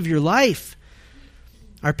the rest of your life.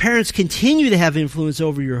 Our parents continue to have influence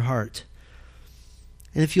over your heart.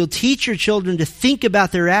 And if you'll teach your children to think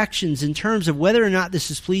about their actions in terms of whether or not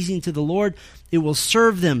this is pleasing to the Lord, it will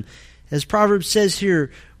serve them. As Proverbs says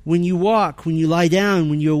here, when you walk, when you lie down,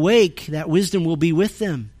 when you awake, that wisdom will be with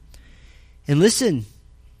them. And listen,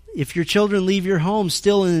 if your children leave your home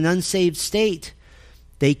still in an unsaved state,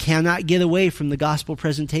 they cannot get away from the gospel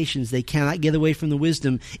presentations. They cannot get away from the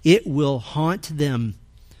wisdom. It will haunt them.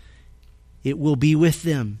 It will be with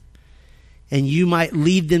them. And you might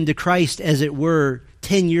lead them to Christ, as it were,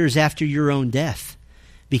 10 years after your own death,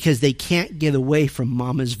 because they can't get away from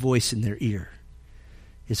mama's voice in their ear.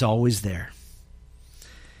 It's always there.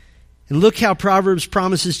 And look how Proverbs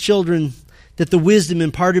promises children that the wisdom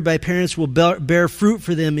imparted by parents will bear fruit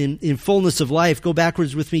for them in fullness of life. Go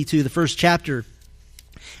backwards with me to the first chapter,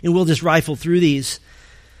 and we'll just rifle through these.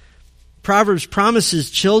 Proverbs promises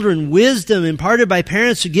children wisdom imparted by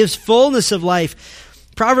parents who gives fullness of life.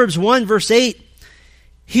 Proverbs 1 verse 8,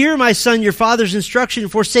 hear, my son, your father's instruction,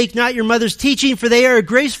 forsake not your mother's teaching, for they are a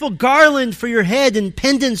graceful garland for your head and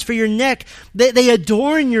pendants for your neck. They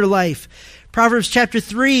adorn your life. Proverbs chapter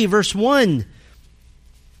 3 verse 1,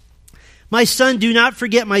 my son, do not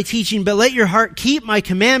forget my teaching, but let your heart keep my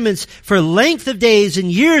commandments. For length of days and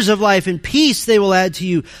years of life and peace they will add to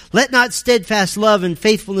you. Let not steadfast love and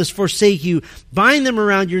faithfulness forsake you. Bind them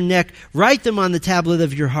around your neck. Write them on the tablet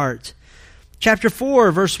of your heart. Chapter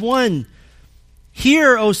 4, verse 1.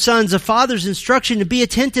 Hear, O sons, a father's instruction, to be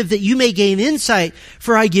attentive that you may gain insight.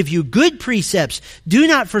 For I give you good precepts. Do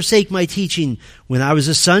not forsake my teaching. When I was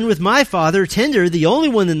a son with my father, tender, the only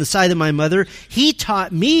one in the sight of my mother, he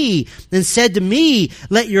taught me and said to me,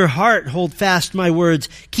 let your heart hold fast my words.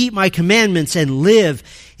 Keep my commandments and live.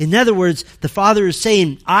 In other words, the father is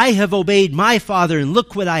saying, I have obeyed my father, and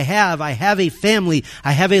look what I have. I have a family.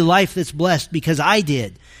 I have a life that's blessed because I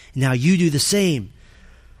did. Now you do the same.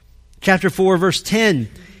 Chapter 4, verse 10.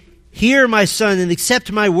 Hear, my son, and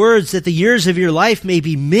accept my words, that the years of your life may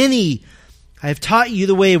be many. I have taught you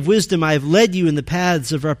the way of wisdom. I have led you in the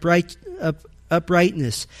paths of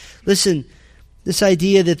uprightness. Listen, this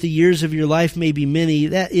idea that the years of your life may be many,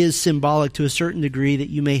 that is symbolic to a certain degree that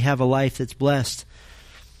you may have a life that's blessed.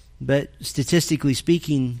 But statistically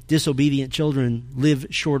speaking, disobedient children live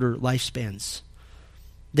shorter lifespans.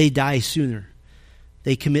 They die sooner.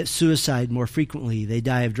 They commit suicide more frequently. They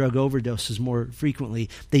die of drug overdoses more frequently.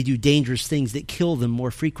 They do dangerous things that kill them more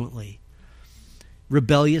frequently.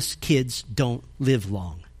 Rebellious kids don't live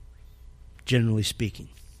long, generally speaking.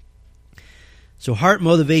 So heart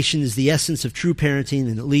motivation is the essence of true parenting,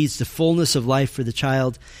 and it leads to fullness of life for the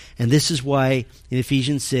child. And this is why in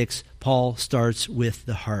Ephesians 6, Paul starts with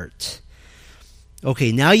the heart.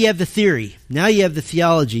 Okay, now you have the theory. Now you have the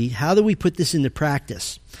theology. How do we put this into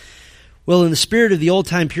practice? Well, in the spirit of the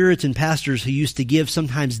old-time Puritan pastors who used to give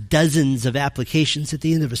sometimes dozens of applications at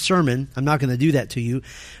the end of a sermon, I'm not going to do that to you,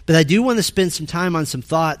 but I do want to spend some time on some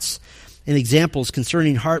thoughts and examples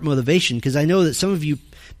concerning heart motivation, because I know that some of you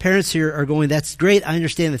parents here are going, that's great, I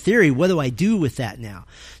understand the theory, what do I do with that now?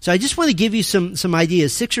 So I just want to give you some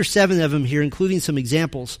ideas, 6 or 7 of them here, including some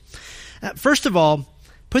examples. First of all,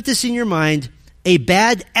 put this in your mind, a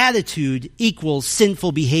bad attitude equals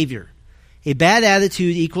sinful behavior. A bad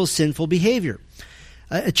attitude equals sinful behavior.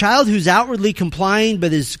 A child who's outwardly complying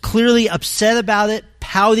but is clearly upset about it,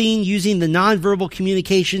 pouting, using the nonverbal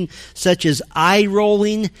communication such as eye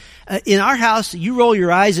rolling. In our house, you roll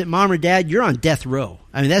your eyes at mom or dad, you're on death row.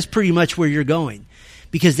 I mean, that's pretty much where you're going,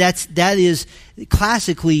 because that is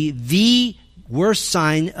classically the worst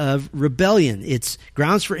sign of rebellion. It's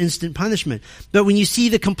grounds for instant punishment. But when you see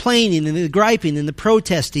the complaining and the griping and the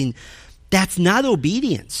protesting, that's not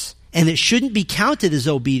obedience. And it shouldn't be counted as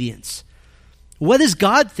obedience. What does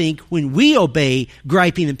God think when we obey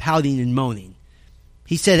griping and pouting and moaning?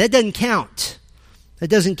 He said, that doesn't count. That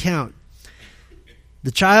doesn't count.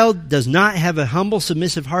 The child does not have a humble,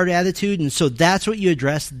 submissive heart attitude, and so that's what you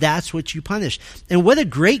address, that's what you punish. And what a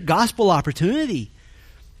great gospel opportunity.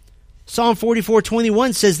 Psalm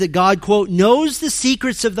 44:21 says that God, quote, knows the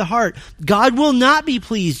secrets of the heart. God will not be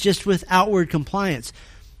pleased just with outward compliance.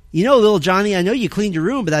 You know, little Johnny, I know you cleaned your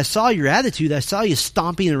room, but I saw your attitude. I saw you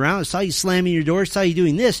stomping around. I saw you slamming your door. I saw you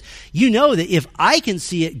doing this. You know that if I can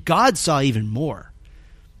see it, God saw even more.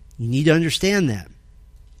 You need to understand that.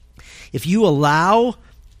 If you allow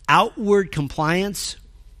outward compliance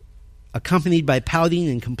accompanied by pouting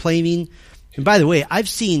and complaining, and by the way, I've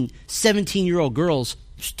seen 17-year-old girls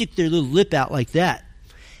stick their little lip out like that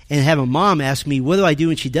and have a mom ask me, what do I do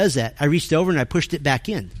when she does that? I reached over and I pushed it back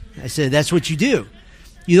in. I said, that's what you do.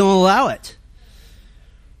 You don't allow it.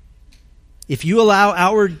 If you allow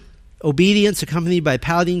outward obedience accompanied by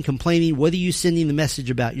pouting, complaining, what are you sending the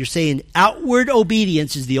message about? You're saying outward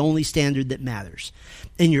obedience is the only standard that matters.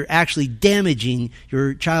 And you're actually damaging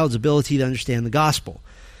your child's ability to understand the gospel.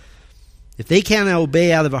 If they can't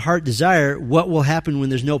obey out of a heart desire, what will happen when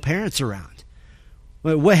there's no parents around?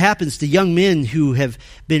 What happens to young men who have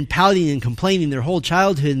been pouting and complaining their whole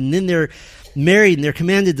childhood, and then they're married and they're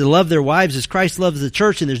commanded to love their wives as Christ loves the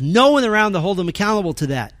church, and there's no one around to hold them accountable to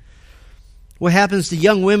that? What happens to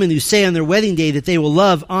young women who say on their wedding day that they will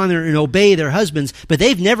love, honor, and obey their husbands, but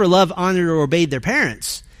they've never loved, honored, or obeyed their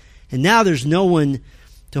parents? And now there's no one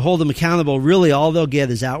to hold them accountable. Really, all they'll get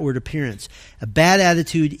is outward appearance. A bad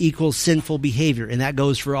attitude equals sinful behavior, and that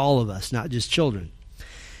goes for all of us, not just children.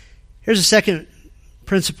 Here's a second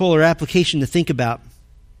principle or application to think about.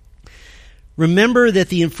 Remember that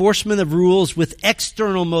the enforcement of rules with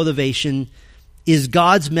external motivation is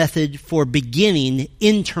God's method for beginning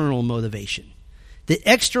internal motivation. The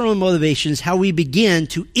external motivation is how we begin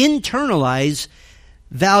to internalize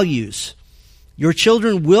values. Your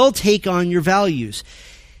children will take on your values.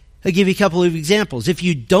 I'll give you a couple of examples. If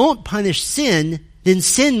you don't punish sin, then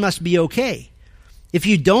sin must be okay. If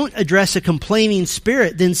you don't address a complaining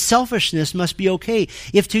spirit, then selfishness must be okay.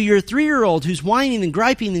 If to your 3-year-old who's whining and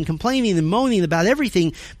griping and complaining and moaning about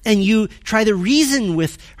everything, and you try to reason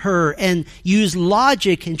with her and use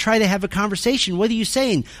logic and try to have a conversation, what are you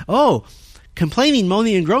saying? Oh, complaining,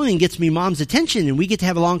 moaning, and groaning gets me mom's attention, and we get to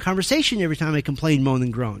have a long conversation every time I complain, moan,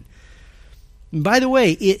 and groan. And by the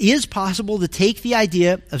way, it is possible to take the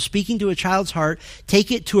idea of speaking to a child's heart, take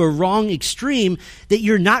it to a wrong extreme, that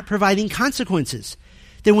you're not providing consequences.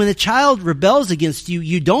 Then when a child rebels against you,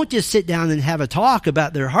 you don't just sit down and have a talk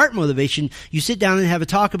about their heart motivation. You sit down and have a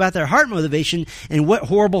talk about their heart motivation and what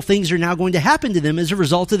horrible things are now going to happen to them as a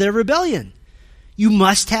result of their rebellion. You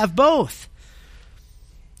must have both.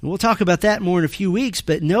 And we'll talk about that more in a few weeks,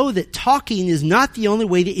 but know that talking is not the only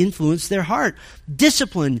way to influence their heart.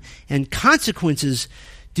 Discipline and consequences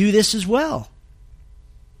do this as well.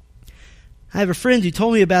 I have a friend who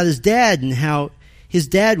told me about his dad and how his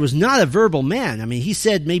dad was not a verbal man. I mean, he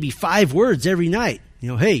said maybe 5 words every night.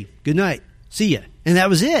 Hey, good night, see ya. And that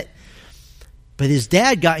was it. But his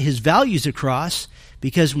dad got his values across,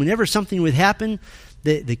 because whenever something would happen,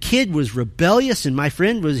 the kid was rebellious, and my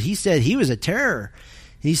friend he said he was a terror.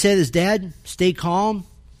 And he said his dad stayed calm,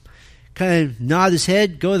 kind of nod his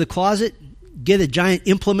head, go to the closet, get a giant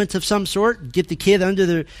implement of some sort, get the kid under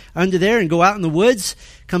there and go out in the woods.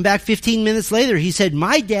 Come back 15 minutes later. He said,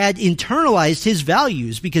 my dad internalized his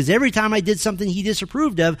values, because every time I did something he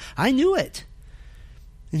disapproved of, I knew it.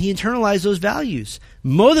 And he internalized those values.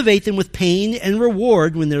 Motivate them with pain and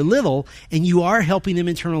reward when they're little, and you are helping them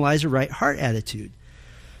internalize a right heart attitude.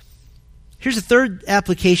 Here's a third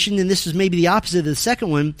application, and this is maybe the opposite of the second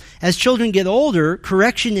one. As children get older,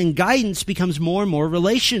 correction and guidance becomes more and more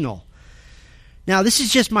relational. Now, this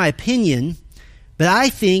is just my opinion, but I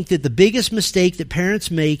think that the biggest mistake that parents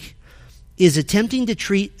make is attempting to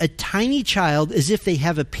treat a tiny child as if they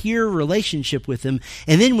have a peer relationship with them.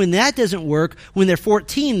 And then when that doesn't work, when they're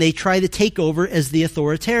 14, they try to take over as the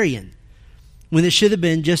authoritarian, when it should have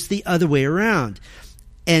been just the other way around.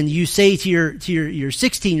 And you say to your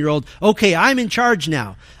 16-year-old, okay, I'm in charge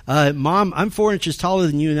now. Mom, I'm 4 inches taller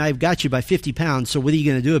than you, and I've got you by 50 pounds, so what are you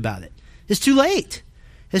going to do about it? It's too late.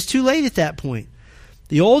 It's too late at that point.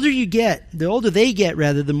 The older they get,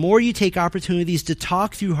 the more you take opportunities to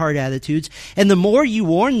talk through hard attitudes, and the more you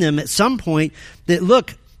warn them at some point that,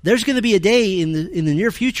 look, there's going to be a day in the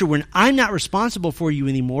near future when I'm not responsible for you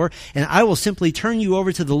anymore, and I will simply turn you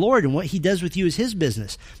over to the Lord, and what He does with you is His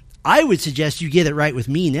business. I would suggest you get it right with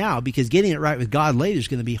me now, because getting it right with God later is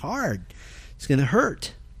going to be hard. It's going to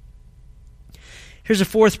hurt. Here's a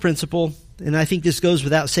fourth principle, and I think this goes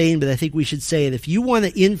without saying, but I think we should say it. If you want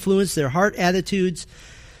to influence their heart attitudes,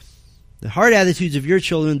 the heart attitudes of your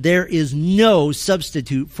children, there is no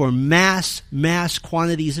substitute for mass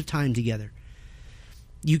quantities of time together.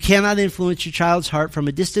 You cannot influence your child's heart from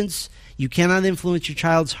a distance. You cannot influence your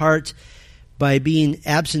child's heart by being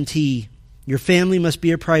absentee. Your family must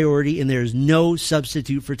be a priority, and there is no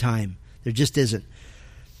substitute for time. There just isn't.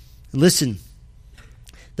 And listen,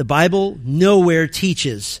 the Bible nowhere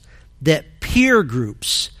teaches that peer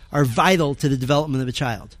groups are vital to the development of a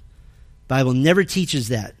child. The Bible never teaches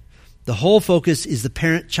that. The whole focus is the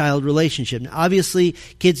parent-child relationship. Now, obviously,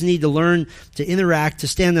 kids need to learn to interact, to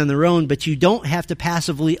stand on their own, but you don't have to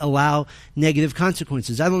passively allow negative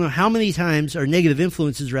consequences. I don't know how many times, or negative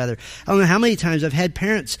influences rather, I don't know how many times I've had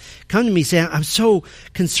parents come to me saying, I'm so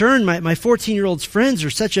concerned, my 14-year-old's friends are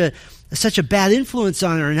such a bad influence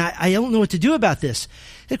on her, and I don't know what to do about this.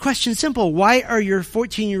 The question's simple. Why is your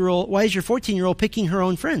 14-year-old picking her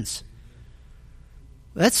own friends?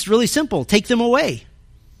 That's really simple. Take them away.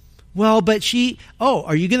 Well, but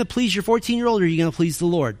are you going to please your 14-year-old, or are you going to please the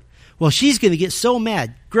Lord? Well, she's going to get so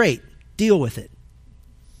mad. Great. Deal with it.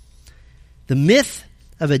 The myth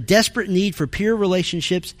of a desperate need for peer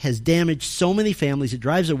relationships has damaged so many families. It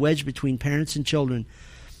drives a wedge between parents and children.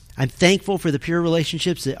 I'm thankful for the peer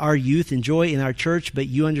relationships that our youth enjoy in our church, but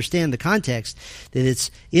you understand the context, that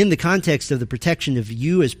it's in the context of the protection of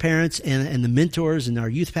you as parents and the mentors and our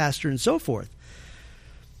youth pastor and so forth.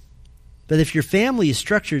 But if your family is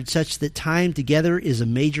structured such that time together is a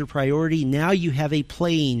major priority, now you have a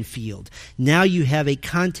playing field. Now you have a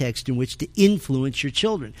context in which to influence your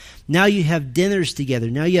children. Now you have dinners together.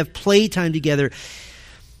 Now you have playtime together.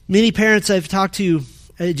 Many parents I've talked to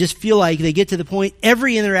just feel like they get to the point,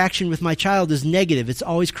 every interaction with my child is negative. It's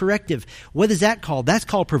always corrective. What is that called? That's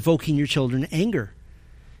called provoking your children to anger.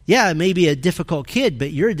 Yeah, it may be a difficult kid,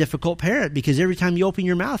 but you're a difficult parent because every time you open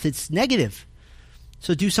your mouth, it's negative.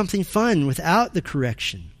 So do something fun without the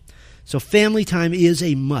correction. So family time is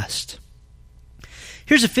a must.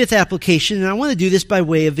 Here's a fifth application, and I want to do this by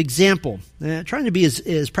way of example. Trying to be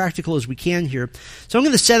as practical as we can here. So I'm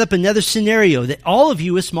going to set up another scenario that all of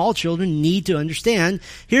you with small children need to understand.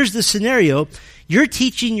 Here's the scenario. You're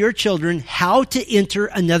teaching your children how to enter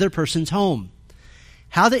another person's home.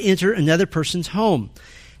 How to enter another person's home.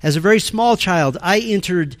 As a very small child, I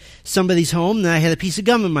entered somebody's home, and I had a piece of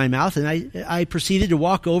gum in my mouth, and I proceeded to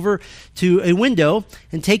walk over to a window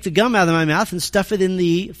and take the gum out of my mouth and stuff it in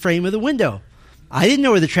the frame of the window. I didn't know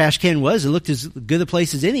where the trash can was. It looked as good a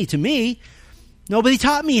place as any to me. Nobody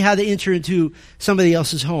taught me how to enter into somebody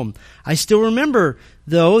else's home. I still remember,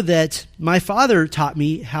 though, that my father taught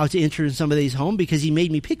me how to enter in somebody's home because he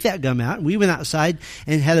made me pick that gum out, and we went outside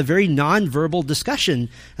and had a very nonverbal discussion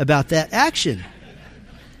about that action.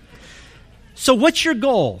 So what's your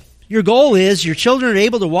goal? Your goal is your children are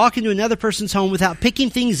able to walk into another person's home without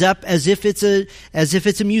picking things up as if it's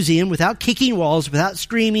a museum, without kicking walls, without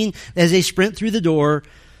screaming as they sprint through the door.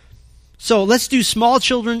 So let's do small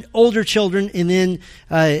children, older children, and then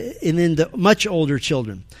the much older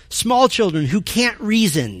children. Small children who can't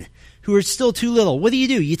reason, who are still too little. What do?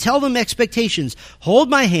 You tell them expectations.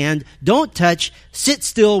 Hold my hand, don't touch, sit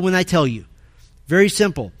still when I tell you. Very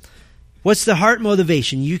simple. What's the heart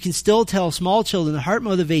motivation? You can still tell small children the heart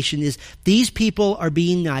motivation is these people are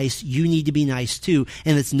being nice. You need to be nice too.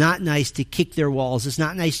 And it's not nice to kick their walls. It's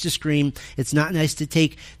not nice to scream. It's not nice to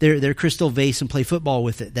take their crystal vase and play football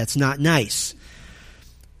with it. That's not nice.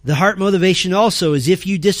 The heart motivation also is if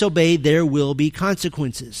you disobey, there will be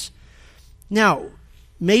consequences. Now,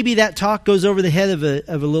 maybe that talk goes over the head of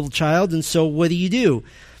a little child. And so what do?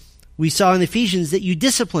 We saw in Ephesians that you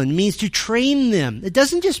discipline means to train them. It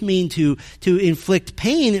doesn't just mean to inflict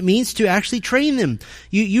pain. It means to actually train them.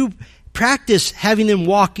 You practice having them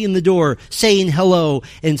walk in the door, saying hello,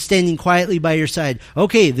 and standing quietly by your side.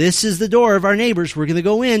 Okay, this is the door of our neighbors. We're going to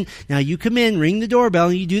go in. Now you come in, ring the doorbell,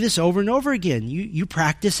 and you do this over and over again. You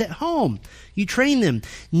practice at home. You train them.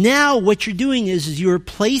 Now what you're doing is you're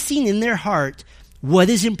placing in their heart what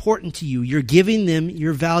is important to you. You're giving them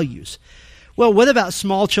your values. Well, what about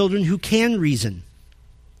small children who can reason?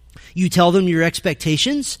 You tell them your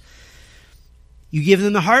expectations. You give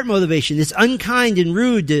them the heart motivation. It's unkind and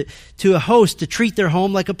rude to a host to treat their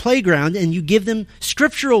home like a playground, and you give them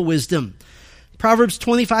scriptural wisdom. Proverbs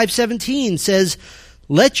 25:17 says,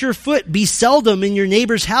 "Let your foot be seldom in your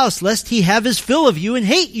neighbor's house, lest he have his fill of you and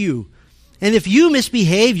hate you. And if you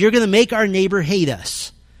misbehave, you're going to make our neighbor hate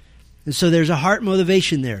us." And so there's a heart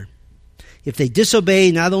motivation there. If they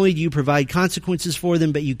disobey, not only do you provide consequences for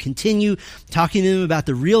them, but you continue talking to them about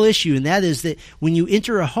the real issue, and that is that when you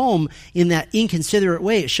enter a home in that inconsiderate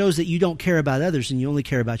way, it shows that you don't care about others and you only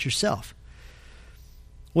care about yourself.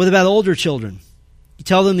 What about older children? You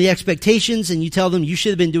tell them the expectations and you tell them you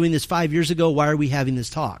should have been doing this 5 years ago. Why are we having this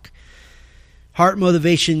talk? Heart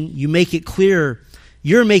motivation, you make it clear.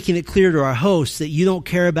 You're making it clear to our hosts that you don't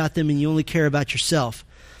care about them and you only care about yourself.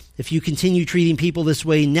 If you continue treating people this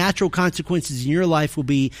way, natural consequences in your life will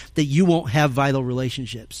be that you won't have vital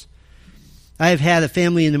relationships. I have had a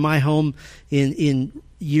family into my home in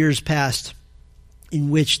years past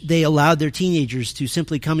in which they allowed their teenagers to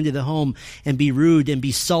simply come into the home and be rude and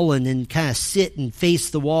be sullen and kind of sit and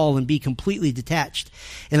face the wall and be completely detached.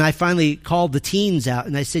 And I finally called the teens out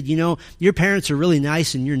and I said, your parents are really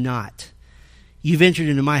nice and you're not. You've entered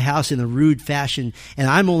into my house in a rude fashion, and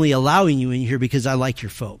I'm only allowing you in here because I like your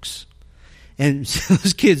folks. And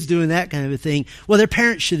those kids doing that kind of a thing, well, their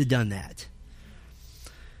parents should have done that.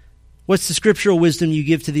 What's the scriptural wisdom you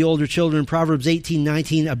give to the older children? Proverbs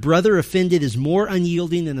 18:19, "A brother offended is more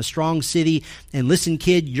unyielding than a strong city." And listen,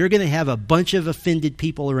 kid, you're going to have a bunch of offended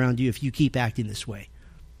people around you if you keep acting this way.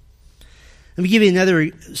 Let me give you another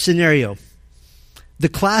scenario. The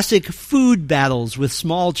classic food battles with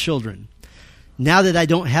small children. Now that I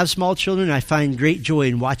don't have small children, I find great joy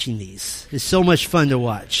in watching these. It's so much fun to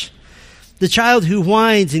watch. The child who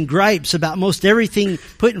whines and gripes about most everything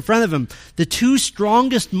put in front of him. The two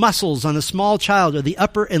strongest muscles on a small child are the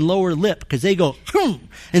upper and lower lip because they go,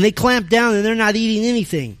 and they clamp down and they're not eating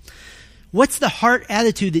anything. What's the heart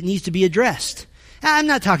attitude that needs to be addressed? I'm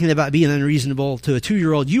not talking about being unreasonable to a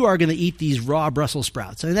 2-year-old. You are going to eat these raw Brussels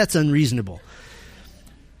sprouts. I mean, that's unreasonable.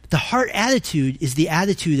 The heart attitude is the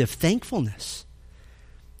attitude of thankfulness.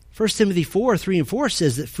 1 Timothy 4:3-4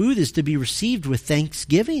 says that food is to be received with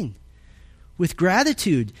thanksgiving, with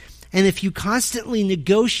gratitude. And if you constantly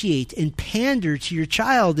negotiate and pander to your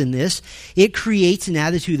child in this, it creates an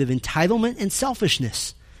attitude of entitlement and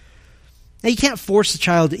selfishness. Now, you can't force the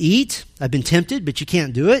child to eat. I've been tempted, but you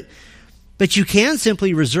can't do it. But you can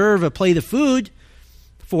simply reserve a plate of food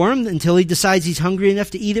for him until he decides he's hungry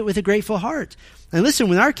enough to eat it with a grateful heart. And listen,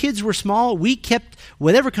 when our kids were small, we kept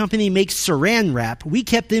whatever company makes saran wrap, we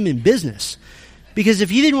kept them in business. Because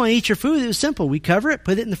if you didn't want to eat your food, it was simple. We cover it,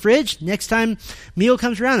 put it in the fridge. Next time meal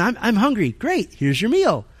comes around, I'm hungry. Great, here's your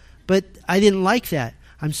meal. But I didn't like that.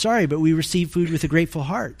 I'm sorry, but we receive food with a grateful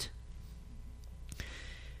heart.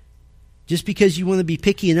 Just because you want to be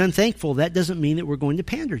picky and unthankful, that doesn't mean that we're going to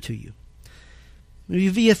pander to you. Let me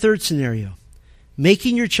give you a third scenario.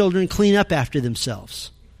 Making your children clean up after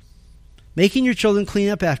themselves. Making your children clean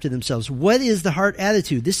up after themselves. What is the heart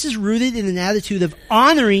attitude? This is rooted in an attitude of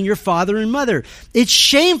honoring your father and mother. It's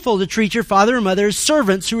shameful to treat your father and mother as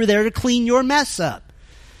servants who are there to clean your mess up.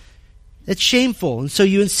 That's shameful. And so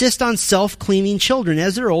you insist on self-cleaning children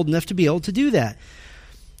as they're old enough to be able to do that.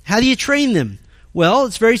 How do you train them? Well,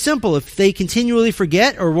 it's very simple. If they continually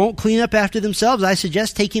forget or won't clean up after themselves, I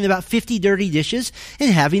suggest taking about 50 dirty dishes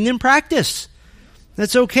and having them practice.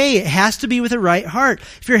 That's okay. It has to be with a right heart.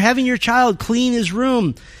 If you're having your child clean his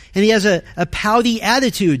room and he has a pouty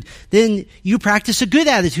attitude, then you practice a good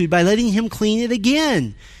attitude by letting him clean it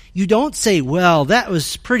again. You don't say, well, that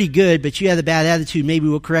was pretty good, but you had a bad attitude. Maybe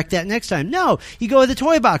we'll correct that next time. No, you go to the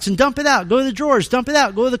toy box and dump it out. Go to the drawers, dump it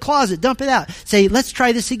out. Go to the closet, dump it out. Say, let's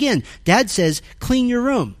try this again. Dad says, clean your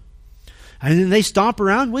room. And then they stomp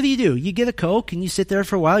around. What do? You get a Coke and you sit there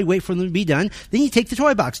for a while. You wait for them to be done. Then you take the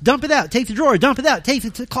toy box, dump it out. Take the drawer, dump it out. Take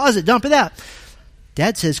the closet, dump it out.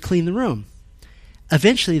 Dad says, clean the room.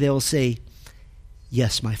 Eventually they will say,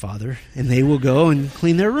 yes, my father. And they will go and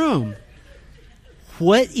clean their room.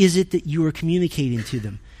 What is it that you are communicating to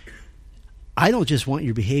them? I don't just want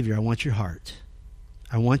your behavior. I want your heart.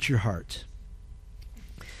 I want your heart.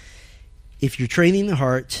 If you're training the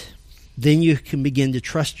heart, then you can begin to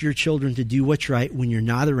trust your children to do what's right when you're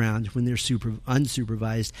not around, when they're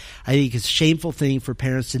unsupervised. I think it's a shameful thing for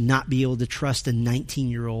parents to not be able to trust a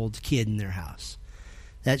 19-year-old kid in their house.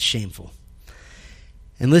 That's shameful.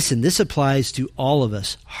 And listen, this applies to all of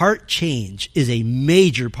us. Heart change is a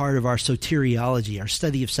major part of our soteriology, our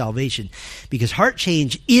study of salvation, because heart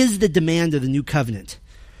change is the demand of the new covenant.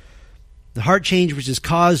 The heart change which is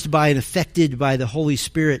caused by and affected by the Holy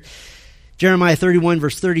Spirit. Jeremiah 31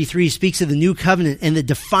 verse 33 speaks of the new covenant, and the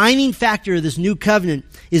defining factor of this new covenant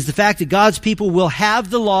is the fact that God's people will have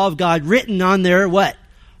the law of God written on their what?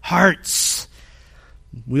 Hearts.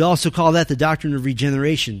 We also call that the doctrine of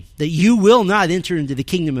regeneration, that you will not enter into the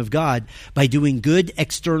kingdom of God by doing good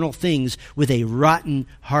external things with a rotten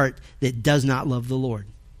heart that does not love the Lord.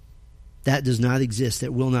 That does not exist.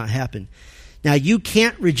 That will not happen. Now, you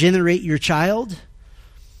can't regenerate your child,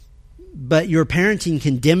 but your parenting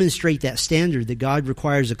can demonstrate that standard, that God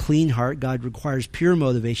requires a clean heart, God requires pure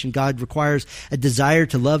motivation, God requires a desire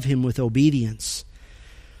to love Him with obedience.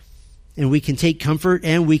 And we can take comfort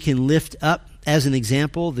and we can lift up as an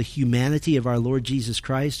example the humanity of our Lord Jesus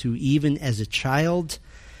Christ, who even as a child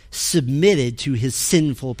submitted to His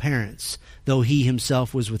sinful parents, though He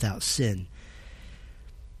Himself was without sin.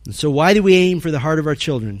 And so why do we aim for the heart of our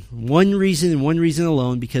children? One reason and one reason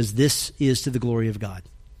alone, because this is to the glory of God.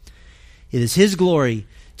 It is His glory,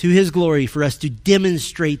 to His glory, for us to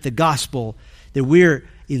demonstrate the gospel, that we're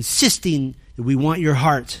insisting that we want your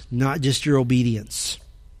heart, not just your obedience.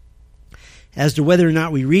 As to whether or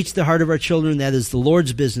not we reach the heart of our children, that is the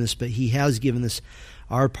Lord's business, but He has given us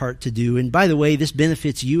our part to do. And by the way, this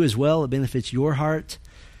benefits you as well. It benefits your heart.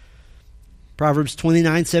 Proverbs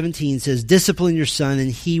 29:17 says, discipline your son,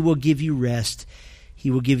 and he will give you rest.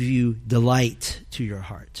 He will give you delight to your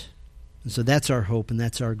heart. And so that's our hope and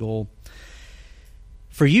that's our goal.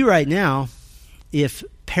 For you right now, if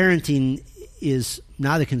parenting is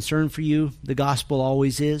not a concern for you, the gospel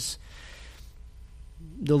always is.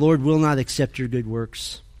 The Lord will not accept your good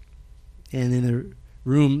works. And in a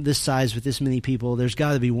room this size with this many people, there's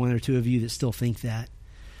got to be one or two of you that still think that.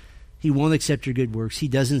 He won't accept your good works. He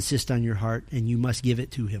does insist on your heart, and you must give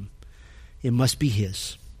it to Him. It must be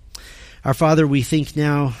His. Our Father, we think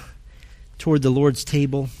now toward the Lord's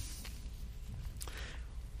table,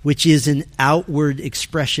 which is an outward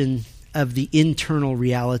expression of the internal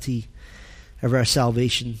reality of our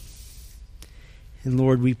salvation. And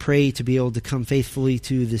Lord, we pray to be able to come faithfully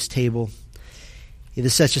to this table. It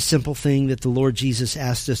is such a simple thing that the Lord Jesus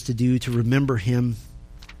asked us to do, to remember Him,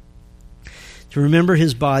 to remember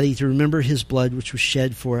His body, to remember His blood which was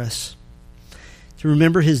shed for us, to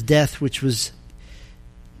remember His death which was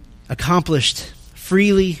accomplished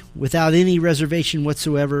freely without any reservation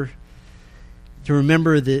whatsoever, to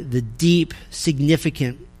remember the deep,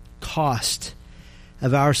 significant cost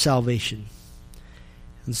of our salvation.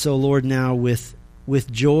 And so, Lord, now with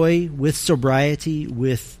joy, with sobriety,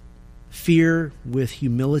 with fear, with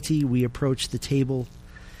humility, we approach the table.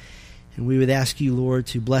 And we would ask you, Lord,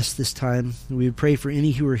 to bless this time. And we would pray for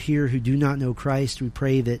any who are here who do not know Christ. We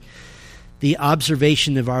pray that the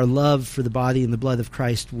observation of our love for the body and the blood of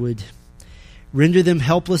Christ would render them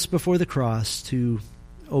helpless before the cross to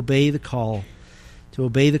obey the call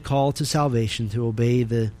to salvation, to obey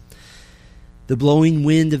the blowing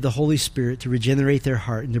wind of the Holy Spirit, to regenerate their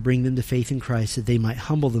heart and to bring them to faith in Christ, that they might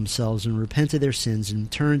humble themselves and repent of their sins and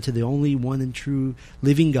turn to the only one and true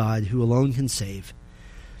living God who alone can save,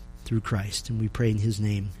 through Christ. And we pray in His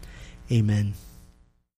name. Amen.